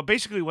to me. But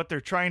basically what they're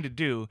trying to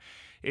do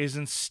is,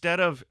 instead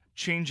of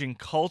changing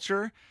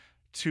culture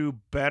to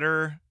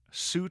better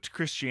suit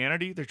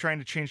Christianity, they're trying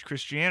to change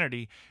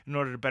Christianity in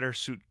order to better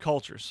suit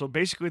culture. So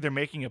basically they're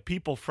making a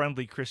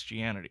people-friendly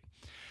Christianity.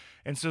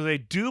 And so they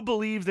do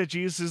believe that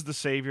Jesus is the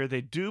Savior.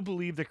 They do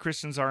believe that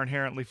Christians are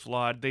inherently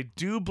flawed. They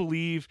do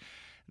believe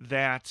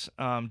that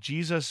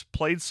Jesus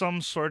played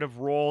some sort of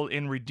role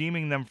in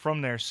redeeming them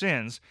from their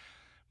sins.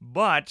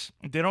 but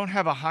they don't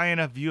have a high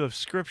enough view of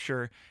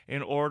Scripture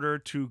in order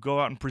to go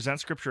out and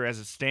present Scripture as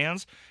it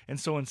stands. And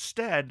so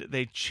instead,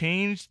 they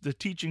changed the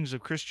teachings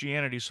of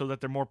Christianity so that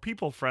they're more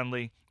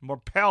people-friendly, more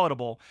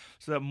palatable,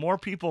 so that more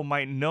people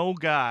might know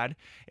God,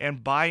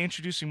 and by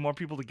introducing more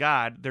people to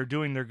God, they're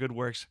doing their good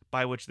works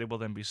by which they will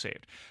then be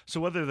saved. So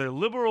whether they're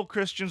liberal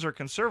Christians or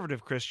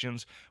conservative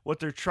Christians, what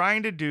they're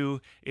trying to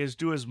do is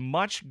do as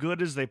much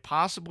good as they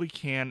possibly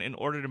can in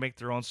order to make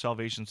their own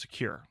salvation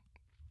secure.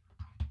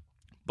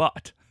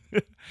 But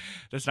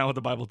that's not what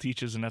the Bible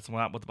teaches, and that's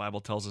not what the Bible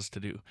tells us to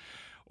do.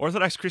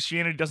 Orthodox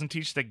Christianity doesn't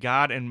teach that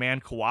God and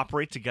man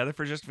cooperate together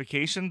for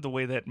justification the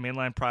way that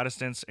mainline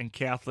Protestants and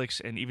Catholics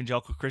and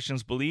evangelical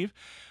Christians believe.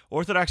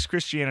 Orthodox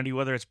Christianity,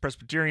 whether it's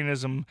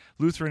Presbyterianism,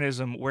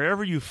 Lutheranism,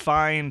 wherever you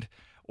find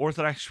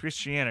Orthodox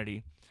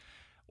Christianity,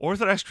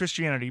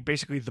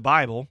 basically the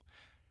Bible,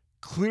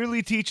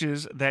 clearly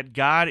teaches that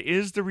God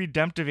is the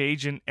redemptive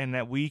agent and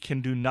that we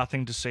can do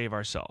nothing to save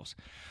ourselves.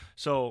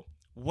 So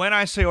when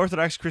I say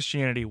Orthodox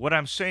Christianity, what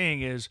I'm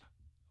saying is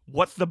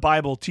what the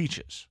Bible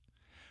teaches.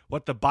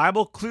 What the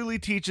Bible clearly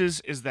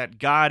teaches is that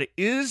God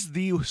is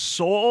the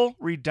sole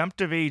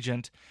redemptive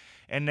agent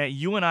and that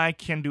you and I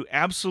can do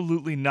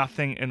absolutely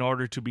nothing in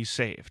order to be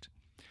saved.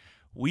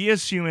 We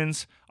as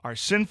humans are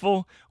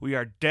sinful, we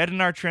are dead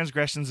in our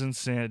transgressions and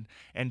sin,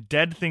 and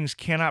dead things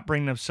cannot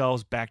bring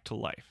themselves back to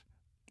life.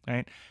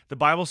 Right? The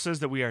Bible says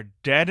that we are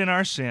dead in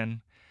our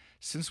sin.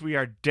 Since we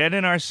are dead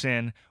in our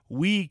sin,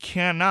 we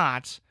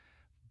cannot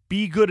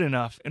be good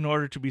enough in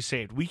order to be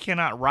saved. We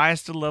cannot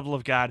rise to the level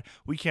of God.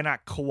 We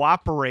cannot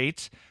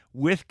cooperate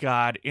with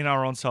God in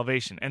our own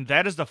salvation. And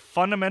that is the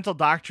fundamental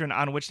doctrine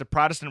on which the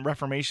Protestant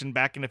Reformation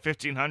back in the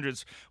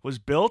 1500s was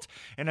built.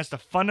 And that's the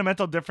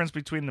fundamental difference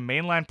between the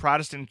mainline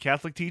Protestant and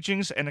Catholic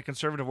teachings and the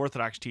conservative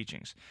Orthodox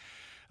teachings.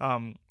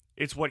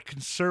 It's what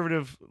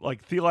conservative,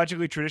 like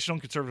theologically traditional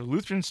conservative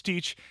Lutherans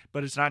teach,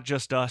 but it's not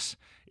just us.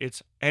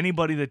 It's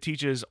anybody that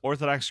teaches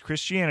Orthodox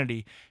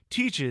Christianity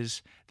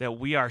teaches that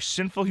we are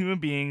sinful human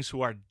beings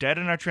who are dead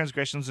in our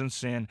transgressions and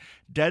sin.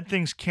 Dead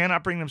things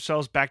cannot bring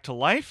themselves back to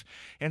life.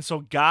 And so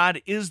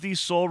God is the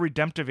sole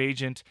redemptive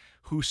agent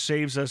who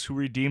saves us, who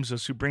redeems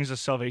us, who brings us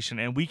salvation,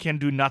 and we can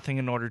do nothing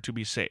in order to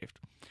be saved.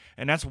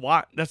 And that's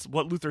what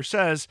Luther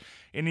says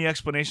in the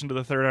explanation to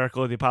the third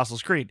article of the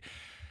Apostles' Creed.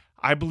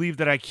 I believe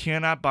that I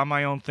cannot, by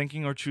my own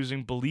thinking or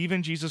choosing, believe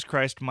in Jesus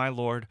Christ, my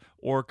Lord,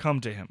 or come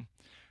to him.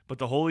 But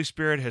the Holy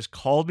Spirit has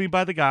called me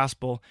by the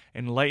gospel,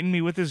 enlightened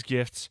me with his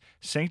gifts,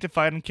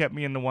 sanctified and kept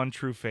me in the one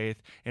true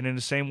faith, and in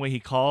the same way he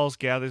calls,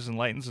 gathers,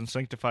 enlightens, and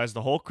sanctifies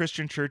the whole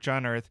Christian church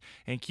on earth,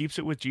 and keeps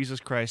it with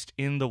Jesus Christ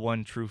in the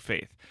one true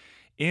faith.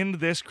 In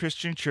this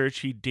Christian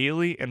church, he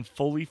daily and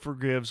fully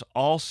forgives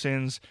all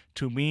sins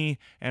to me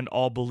and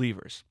all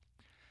believers.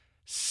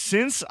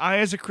 Since I,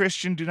 as a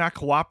Christian, do not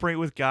cooperate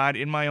with God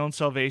in my own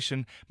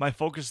salvation, my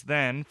focus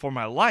then, for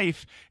my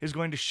life, is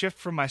going to shift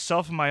from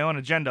myself and my own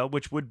agenda,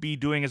 which would be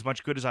doing as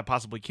much good as I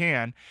possibly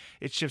can.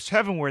 It shifts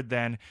heavenward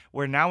then,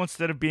 where now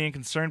instead of being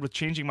concerned with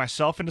changing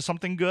myself into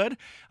something good,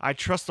 I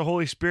trust the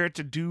Holy Spirit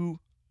to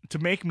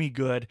make me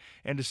good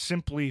and to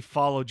simply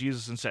follow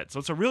Jesus instead. So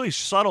it's a really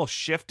subtle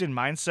shift in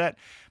mindset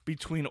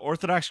between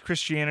Orthodox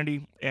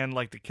Christianity and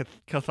like the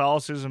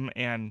Catholicism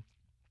and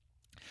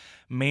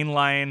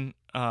mainline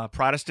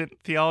Protestant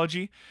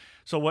theology.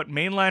 So what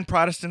mainline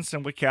Protestants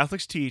and what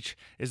Catholics teach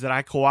is that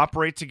I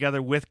cooperate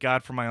together with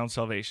God for my own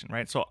salvation,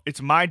 right? So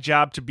it's my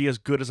job to be as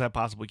good as I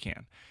possibly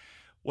can.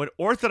 What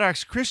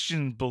Orthodox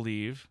Christians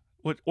believe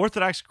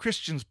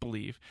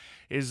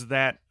is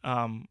that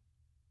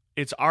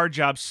it's our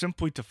job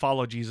simply to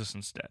follow Jesus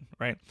instead,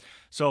 right?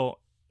 So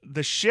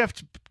the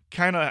shift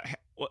kind of,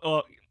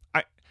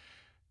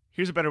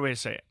 here's a better way to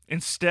say it.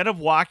 Instead of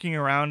walking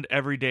around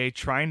every day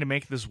trying to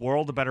make this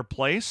world a better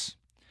place,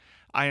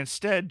 I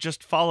instead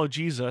just follow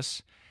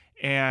Jesus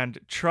and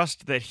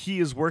trust that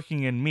he is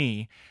working in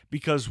me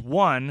because,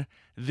 one,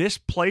 this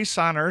place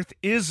on earth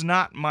is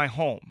not my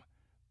home.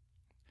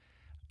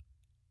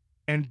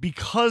 And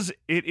because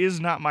it is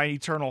not my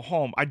eternal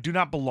home, I do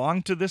not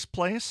belong to this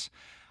place.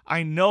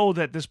 I know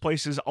that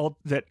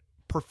that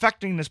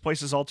perfecting this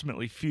place is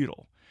ultimately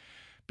futile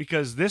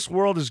because this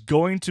world is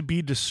going to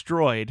be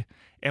destroyed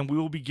and we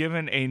will be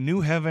given a new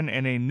heaven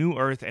and a new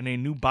earth and a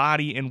new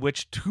body in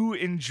which to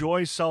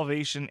enjoy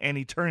salvation and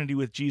eternity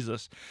with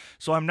Jesus.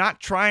 So I'm not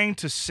trying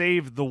to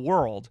save the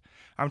world.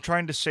 I'm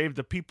trying to save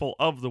the people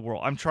of the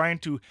world. I'm trying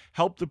to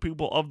help the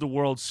people of the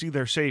world see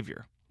their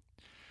Savior.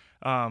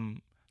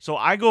 So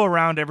I go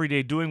around every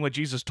day doing what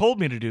Jesus told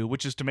me to do,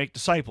 which is to make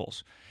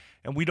disciples.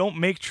 And we don't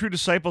make true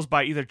disciples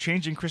by either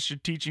changing Christian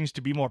teachings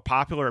to be more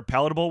popular or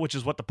palatable, which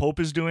is what the Pope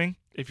is doing,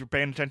 if you're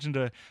paying attention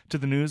to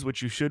the news,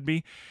 which you should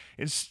be.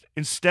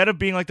 Instead of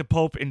being like the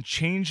Pope and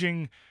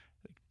changing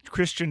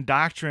Christian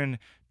doctrine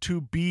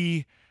to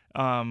be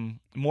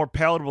more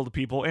palatable to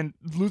people, and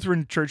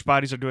Lutheran church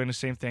bodies are doing the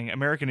same thing.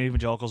 American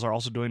evangelicals are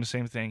also doing the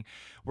same thing.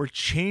 We're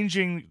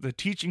changing the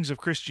teachings of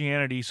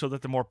Christianity so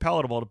that they're more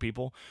palatable to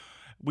people.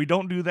 We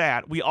don't do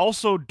that. We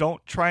also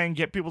don't try and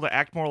get people to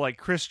act more like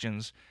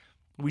Christians.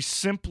 We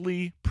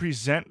simply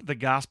present the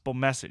gospel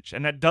message.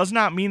 And that does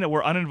not mean that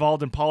we're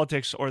uninvolved in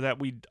politics or that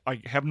we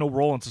have no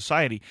role in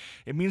society.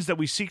 It means that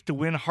we seek to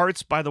win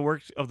hearts by the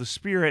work of the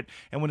Spirit.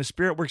 And when the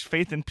Spirit works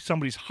faith in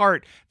somebody's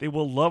heart, they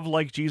will love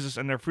like Jesus,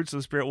 and their fruits of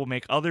the Spirit will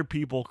make other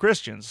people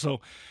Christians.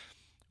 So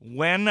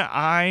when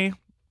I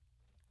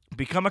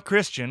become a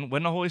Christian,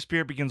 when the Holy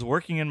Spirit begins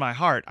working in my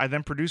heart, I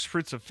then produce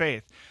fruits of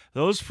faith.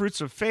 Those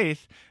fruits of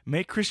faith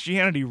make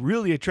Christianity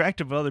really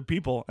attractive to other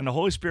people, and the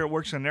Holy Spirit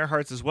works in their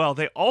hearts as well.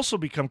 They also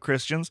become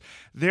Christians.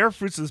 Their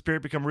fruits of the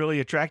Spirit become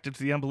really attractive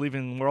to the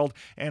unbelieving world,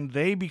 and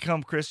they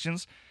become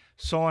Christians,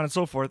 so on and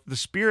so forth. The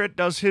Spirit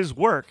does His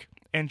work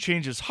and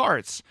changes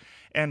hearts.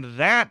 And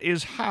that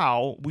is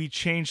how we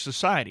change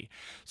society.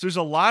 So there's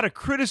a lot of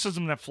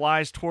criticism that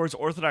flies towards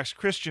Orthodox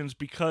Christians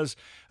because,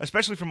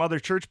 especially from other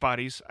church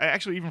bodies,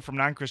 actually even from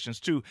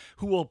non-Christians too,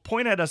 who will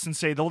point at us and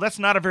say, well, that's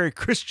not a very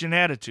Christian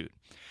attitude.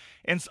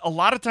 And a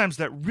lot of times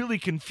that really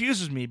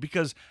confuses me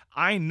because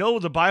I know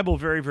the Bible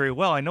very, very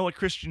well. I know what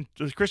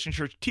the Christian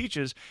church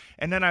teaches,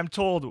 and then I'm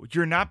told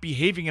you're not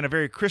behaving in a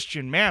very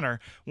Christian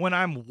manner when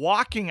I'm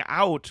walking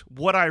out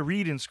what I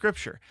read in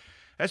Scripture.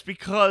 That's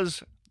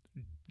because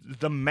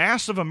the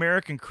mass of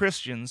American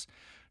Christians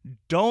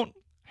don't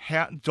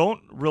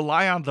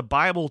rely on the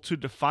Bible to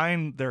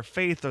define their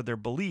faith or their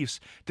beliefs.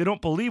 They don't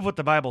believe what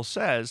the Bible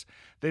says.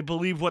 They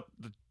believe what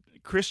the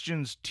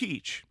Christians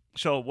teach.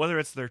 So whether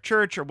it's their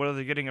church or whether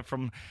they're getting it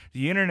from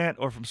the internet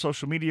or from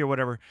social media or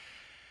whatever,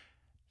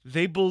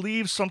 they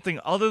believe something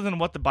other than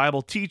what the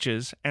Bible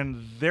teaches,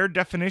 and their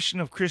definition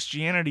of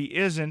Christianity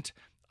isn't,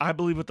 I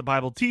believe what the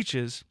Bible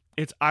teaches.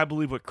 It's I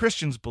believe what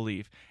Christians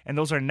believe, and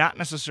those are not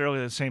necessarily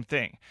the same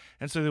thing.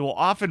 And so they will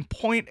often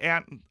point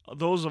at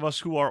those of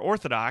us who are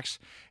Orthodox,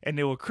 and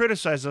they will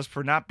criticize us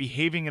for not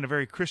behaving in a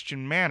very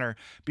Christian manner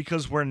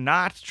because we're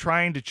not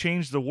trying to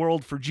change the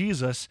world for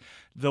Jesus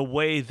the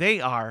way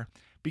they are,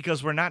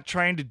 because we're not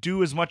trying to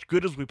do as much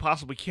good as we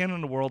possibly can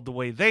in the world the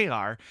way they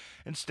are.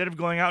 Instead of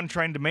going out and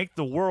trying to make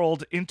the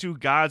world into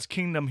God's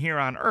kingdom here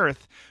on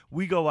earth,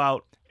 we go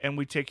out and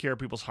we take care of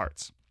people's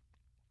hearts.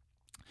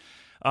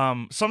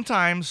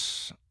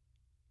 Sometimes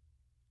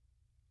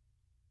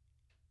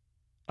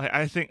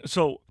I think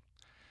so.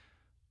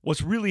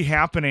 What's really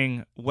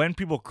happening when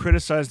people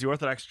criticize the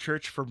Orthodox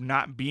Church for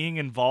not being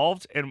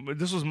involved, and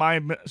this was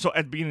so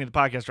at the beginning of the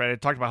podcast, right? I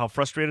talked about how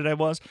frustrated I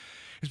was.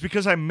 It's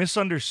because I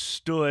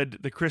misunderstood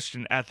the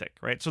Christian ethic,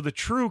 right? So the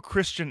true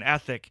Christian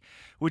ethic,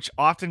 which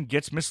often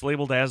gets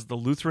mislabeled as the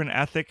Lutheran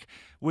ethic,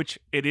 which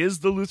it is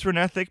the Lutheran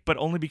ethic, but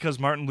only because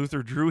Martin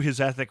Luther drew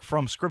his ethic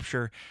from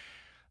Scripture.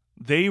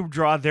 They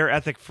draw their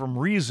ethic from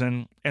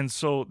reason, and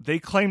so they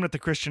claim that the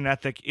Christian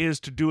ethic is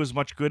to do as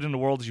much good in the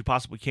world as you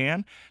possibly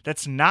can.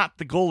 That's not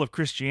the goal of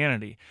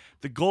Christianity.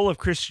 The goal of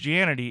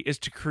Christianity is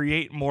to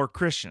create more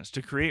Christians,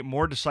 to create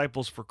more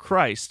disciples for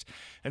Christ.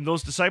 And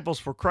those disciples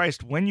for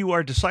Christ, when you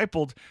are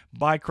discipled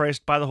by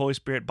Christ, by the Holy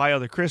Spirit, by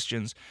other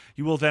Christians,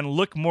 you will then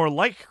look more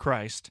like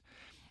Christ,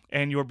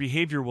 and your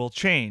behavior will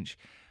change.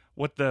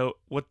 What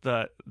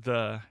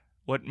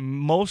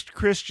most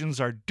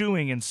Christians are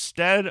doing,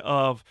 instead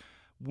of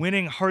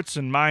winning hearts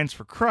and minds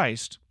for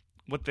Christ,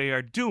 what they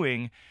are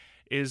doing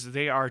is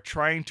they are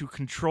trying to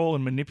control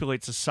and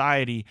manipulate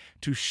society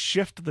to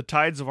shift the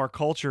tides of our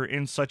culture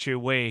in such a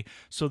way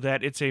so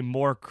that it's a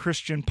more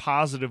Christian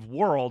positive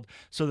world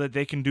so that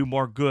they can do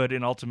more good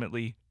and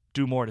ultimately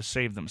do more to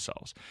save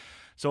themselves.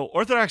 So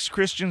Orthodox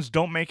Christians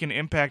don't make an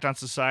impact on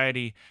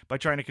society by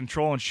trying to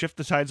control and shift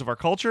the tides of our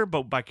culture,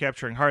 but by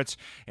capturing hearts.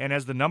 And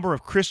as the number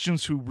of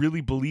Christians who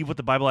really believe what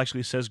the Bible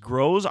actually says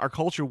grows, our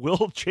culture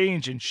will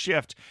change and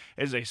shift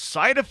as a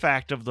side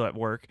effect of that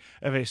work,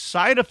 of a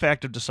side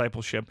effect of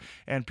discipleship,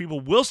 and people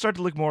will start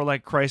to look more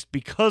like Christ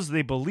because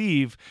they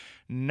believe,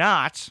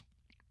 not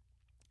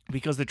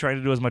because they're trying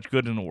to do as much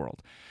good in the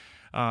world.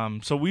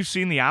 So we've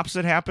seen the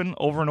opposite happen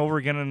over and over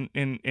again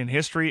in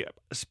history,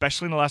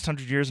 especially in the last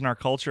 100 years in our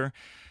culture.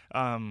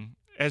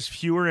 As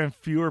fewer and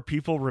fewer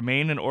people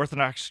remain in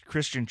Orthodox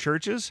Christian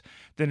churches,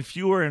 then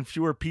fewer and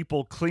fewer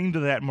people cling to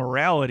that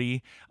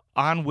morality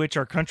on which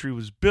our country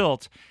was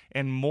built,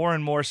 and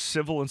more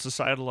civil and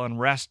societal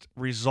unrest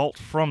result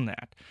from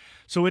that.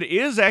 So it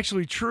is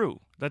actually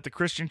true that the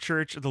Christian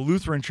church, the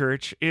Lutheran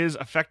church, is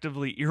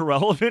effectively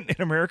irrelevant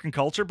in American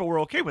culture, but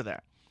we're okay with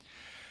that.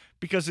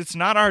 Because it's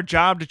not our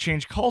job to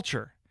change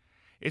culture.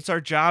 It's our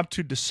job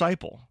to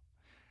disciple.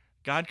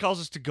 God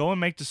calls us to go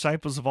and make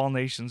disciples of all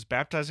nations,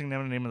 baptizing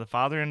them in the name of the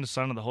Father and the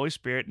Son and the Holy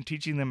Spirit, and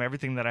teaching them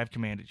everything that I've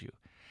commanded you.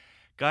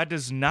 God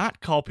does not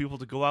call people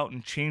to go out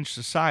and change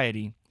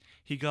society.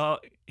 He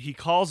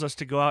calls us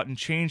to go out and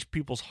change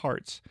people's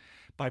hearts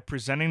by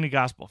presenting the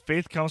gospel.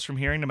 Faith comes from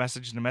hearing the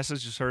message, and the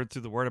message is heard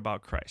through the word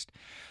about Christ.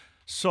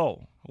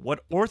 So,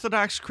 what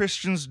Orthodox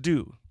Christians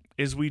do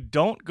is we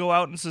don't go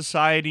out in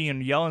society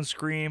and yell and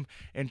scream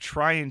and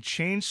try and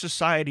change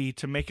society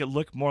to make it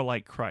look more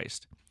like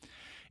Christ.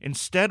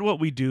 Instead, what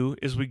we do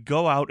is we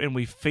go out and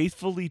we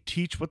faithfully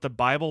teach what the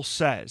Bible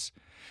says.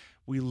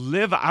 We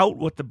live out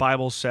what the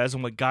Bible says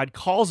and what God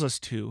calls us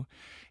to,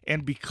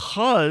 And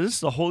because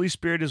the Holy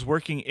Spirit is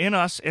working in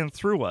us and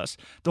through us,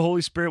 the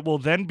Holy Spirit will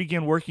then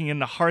begin working in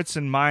the hearts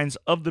and minds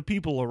of the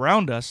people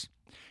around us,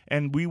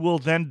 and we will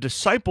then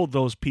disciple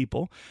those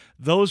people.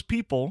 Those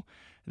people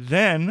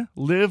then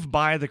live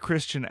by the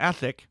Christian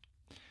ethic,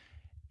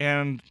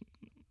 and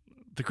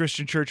the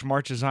Christian church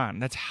marches on.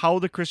 That's how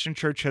the Christian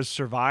church has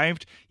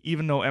survived,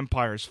 even though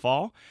empires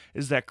fall,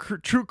 is that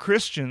true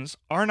Christians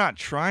are not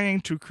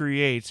trying to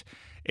create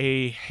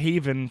a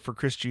haven for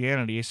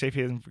Christianity, a safe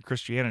haven for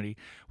Christianity.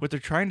 What they're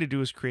trying to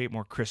do is create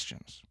more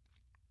Christians.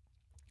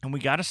 And we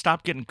got to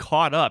stop getting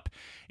caught up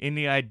in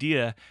the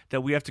idea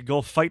that we have to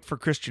go fight for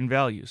Christian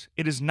values.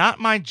 It is not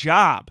my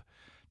job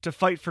to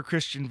fight for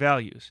Christian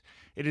values.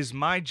 It is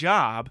my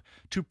job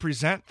to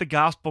present the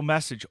gospel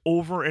message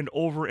over and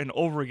over and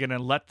over again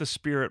and let the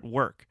Spirit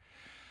work.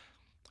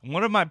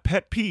 One of my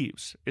pet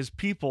peeves is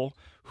people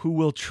who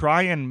will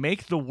try and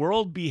make the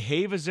world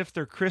behave as if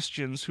they're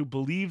Christians, who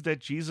believe that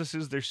Jesus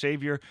is their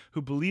Savior,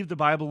 who believe the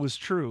Bible is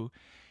true,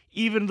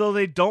 even though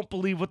they don't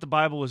believe what the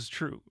Bible is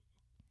true.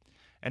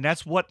 And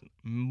that's what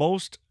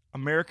most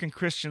American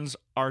Christians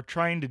are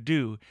trying to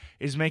do,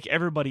 is make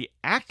everybody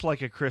act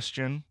like a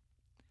Christian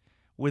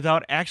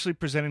without actually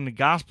presenting the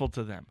gospel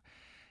to them.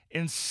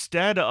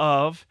 Instead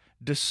of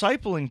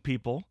discipling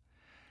people,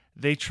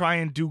 they try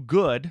and do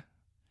good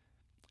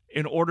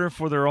in order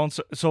for their own.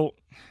 So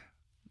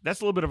that's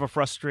a little bit of a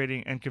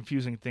frustrating and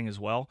confusing thing as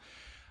well.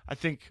 I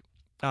think,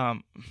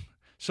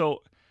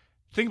 so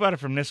think about it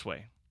from this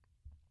way.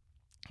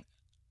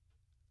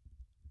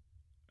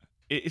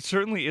 It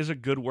certainly is a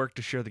good work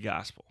to share the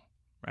gospel,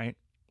 right?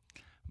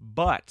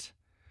 But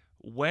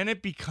when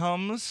it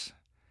becomes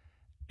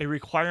a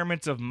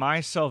requirement of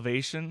my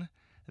salvation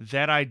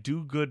that I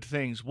do good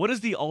things, what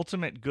is the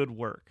ultimate good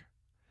work?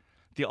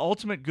 The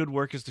ultimate good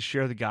work is to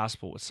share the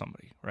gospel with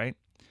somebody, right?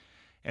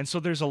 And so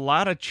there's a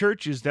lot of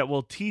churches that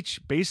will teach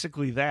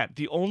basically that.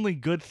 The only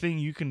good thing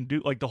you can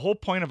do, like the whole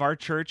point of our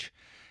church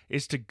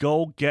is to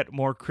go get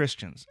more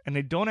Christians. And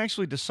they don't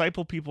actually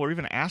disciple people or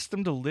even ask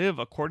them to live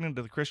according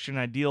to the Christian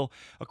ideal,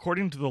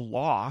 according to the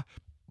law,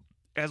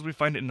 as we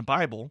find it in the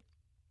Bible,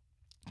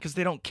 because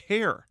they don't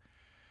care.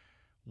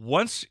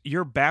 Once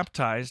you're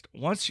baptized,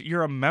 once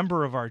you're a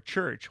member of our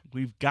church,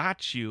 we've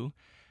got you.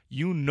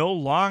 You no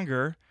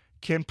longer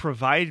can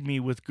provide me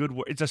with good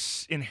work.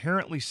 It's an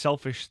inherently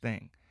selfish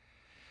thing.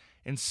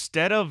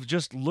 Instead of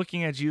just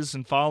looking at Jesus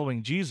and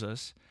following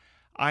Jesus,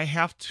 I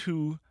have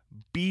to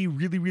be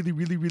really, really,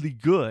 really, really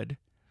good.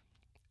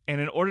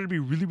 And in order to be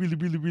really, really,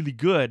 really, really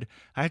good,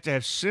 I have to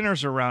have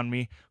sinners around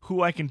me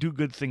who I can do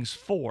good things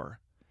for.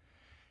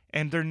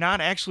 And they're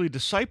not actually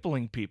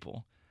discipling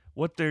people.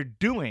 What they're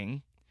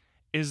doing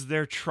is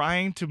they're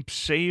trying to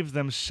save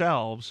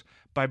themselves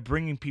by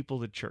bringing people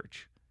to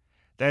church.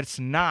 That's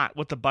not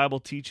what the Bible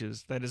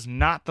teaches. That is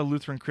not the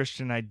Lutheran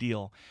Christian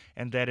ideal.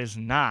 And that is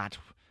not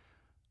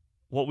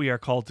what we are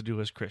called to do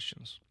as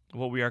Christians.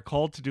 What we are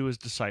called to do is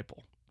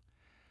disciple.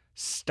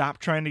 Stop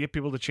trying to get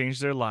people to change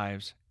their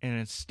lives and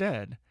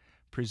instead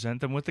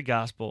present them with the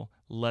gospel.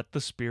 Let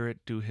the Spirit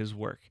do His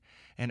work.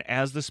 And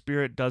as the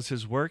Spirit does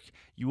His work,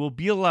 you will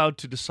be allowed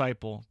to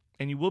disciple,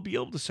 and you will be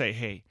able to say,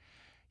 hey,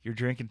 you're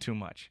drinking too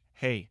much.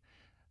 Hey,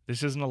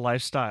 this isn't a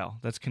lifestyle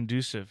that's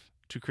conducive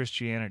to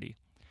Christianity.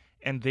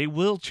 And they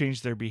will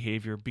change their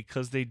behavior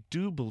because they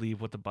do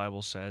believe what the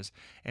Bible says,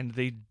 and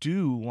they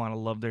do want to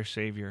love their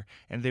Savior,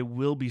 and they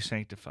will be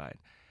sanctified.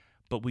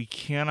 But we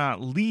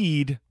cannot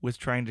lead with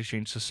trying to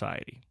change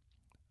society.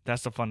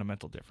 That's the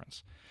fundamental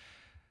difference.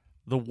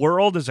 The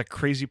world is a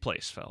crazy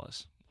place,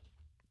 fellas.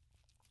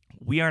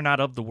 We are not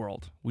of the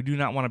world. We do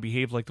not want to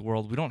behave like the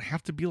world. We don't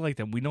have to be like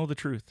them. We know the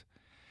truth,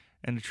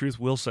 and the truth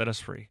will set us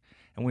free.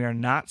 And we are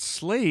not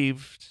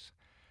slaves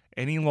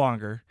any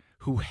longer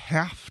who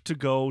have to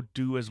go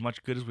do as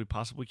much good as we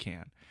possibly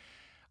can.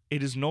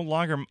 It is no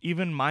longer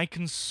even my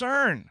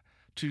concern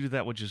to do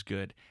that which is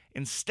good.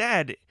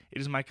 Instead, it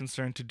is my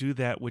concern to do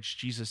that which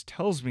Jesus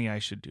tells me I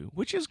should do,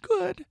 which is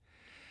good.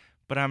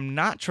 But I'm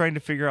not trying to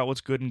figure out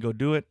what's good and go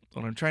do it.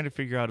 What I'm trying to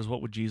figure out is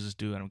what would Jesus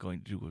do, and I'm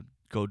going to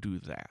go do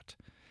that.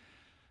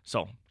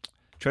 So,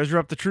 treasure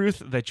up the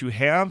truth that you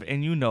have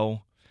and you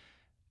know.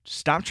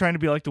 Stop trying to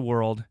be like the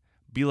world.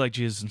 Be like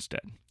Jesus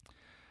instead.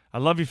 I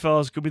love you,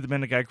 fellas. Go be the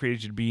man that God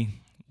created you to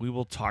be. We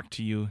will talk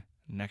to you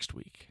next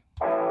week.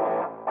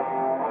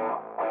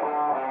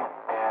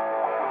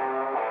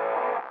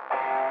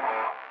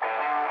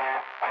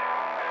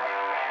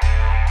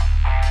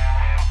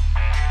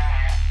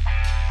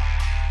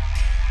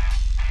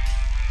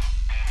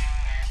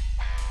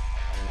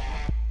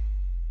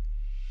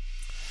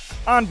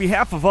 On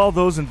behalf of all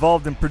those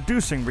involved in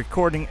producing,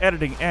 recording,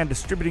 editing, and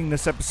distributing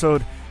this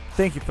episode,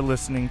 thank you for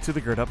listening to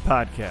the Gird Up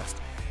Podcast.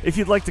 If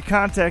you'd like to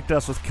contact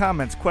us with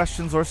comments,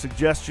 questions, or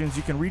suggestions,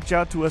 you can reach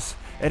out to us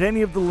at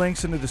any of the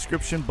links in the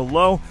description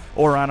below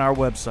or on our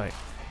website.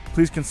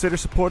 Please consider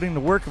supporting the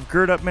work of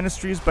Gird Up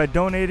Ministries by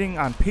donating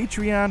on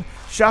Patreon,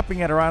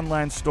 shopping at our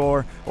online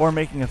store, or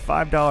making a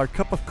 $5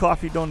 cup of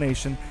coffee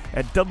donation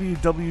at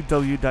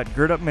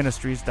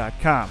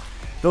www.girdupministries.com.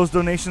 Those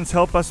donations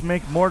help us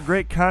make more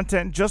great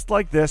content just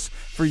like this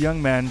for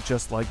young men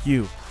just like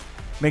you.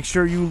 Make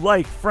sure you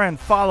like, friend,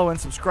 follow, and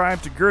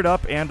subscribe to Gird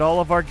Up and all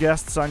of our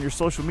guests on your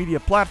social media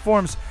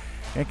platforms,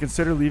 and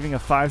consider leaving a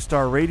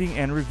 5-star rating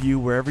and review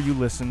wherever you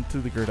listen to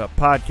the Gird Up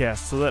podcast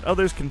so that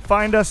others can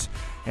find us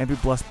and be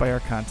blessed by our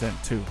content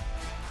too.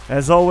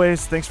 As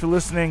always, thanks for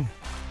listening.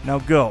 Now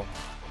go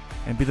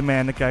and be the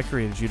man that God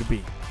created you to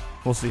be.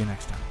 We'll see you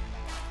next time.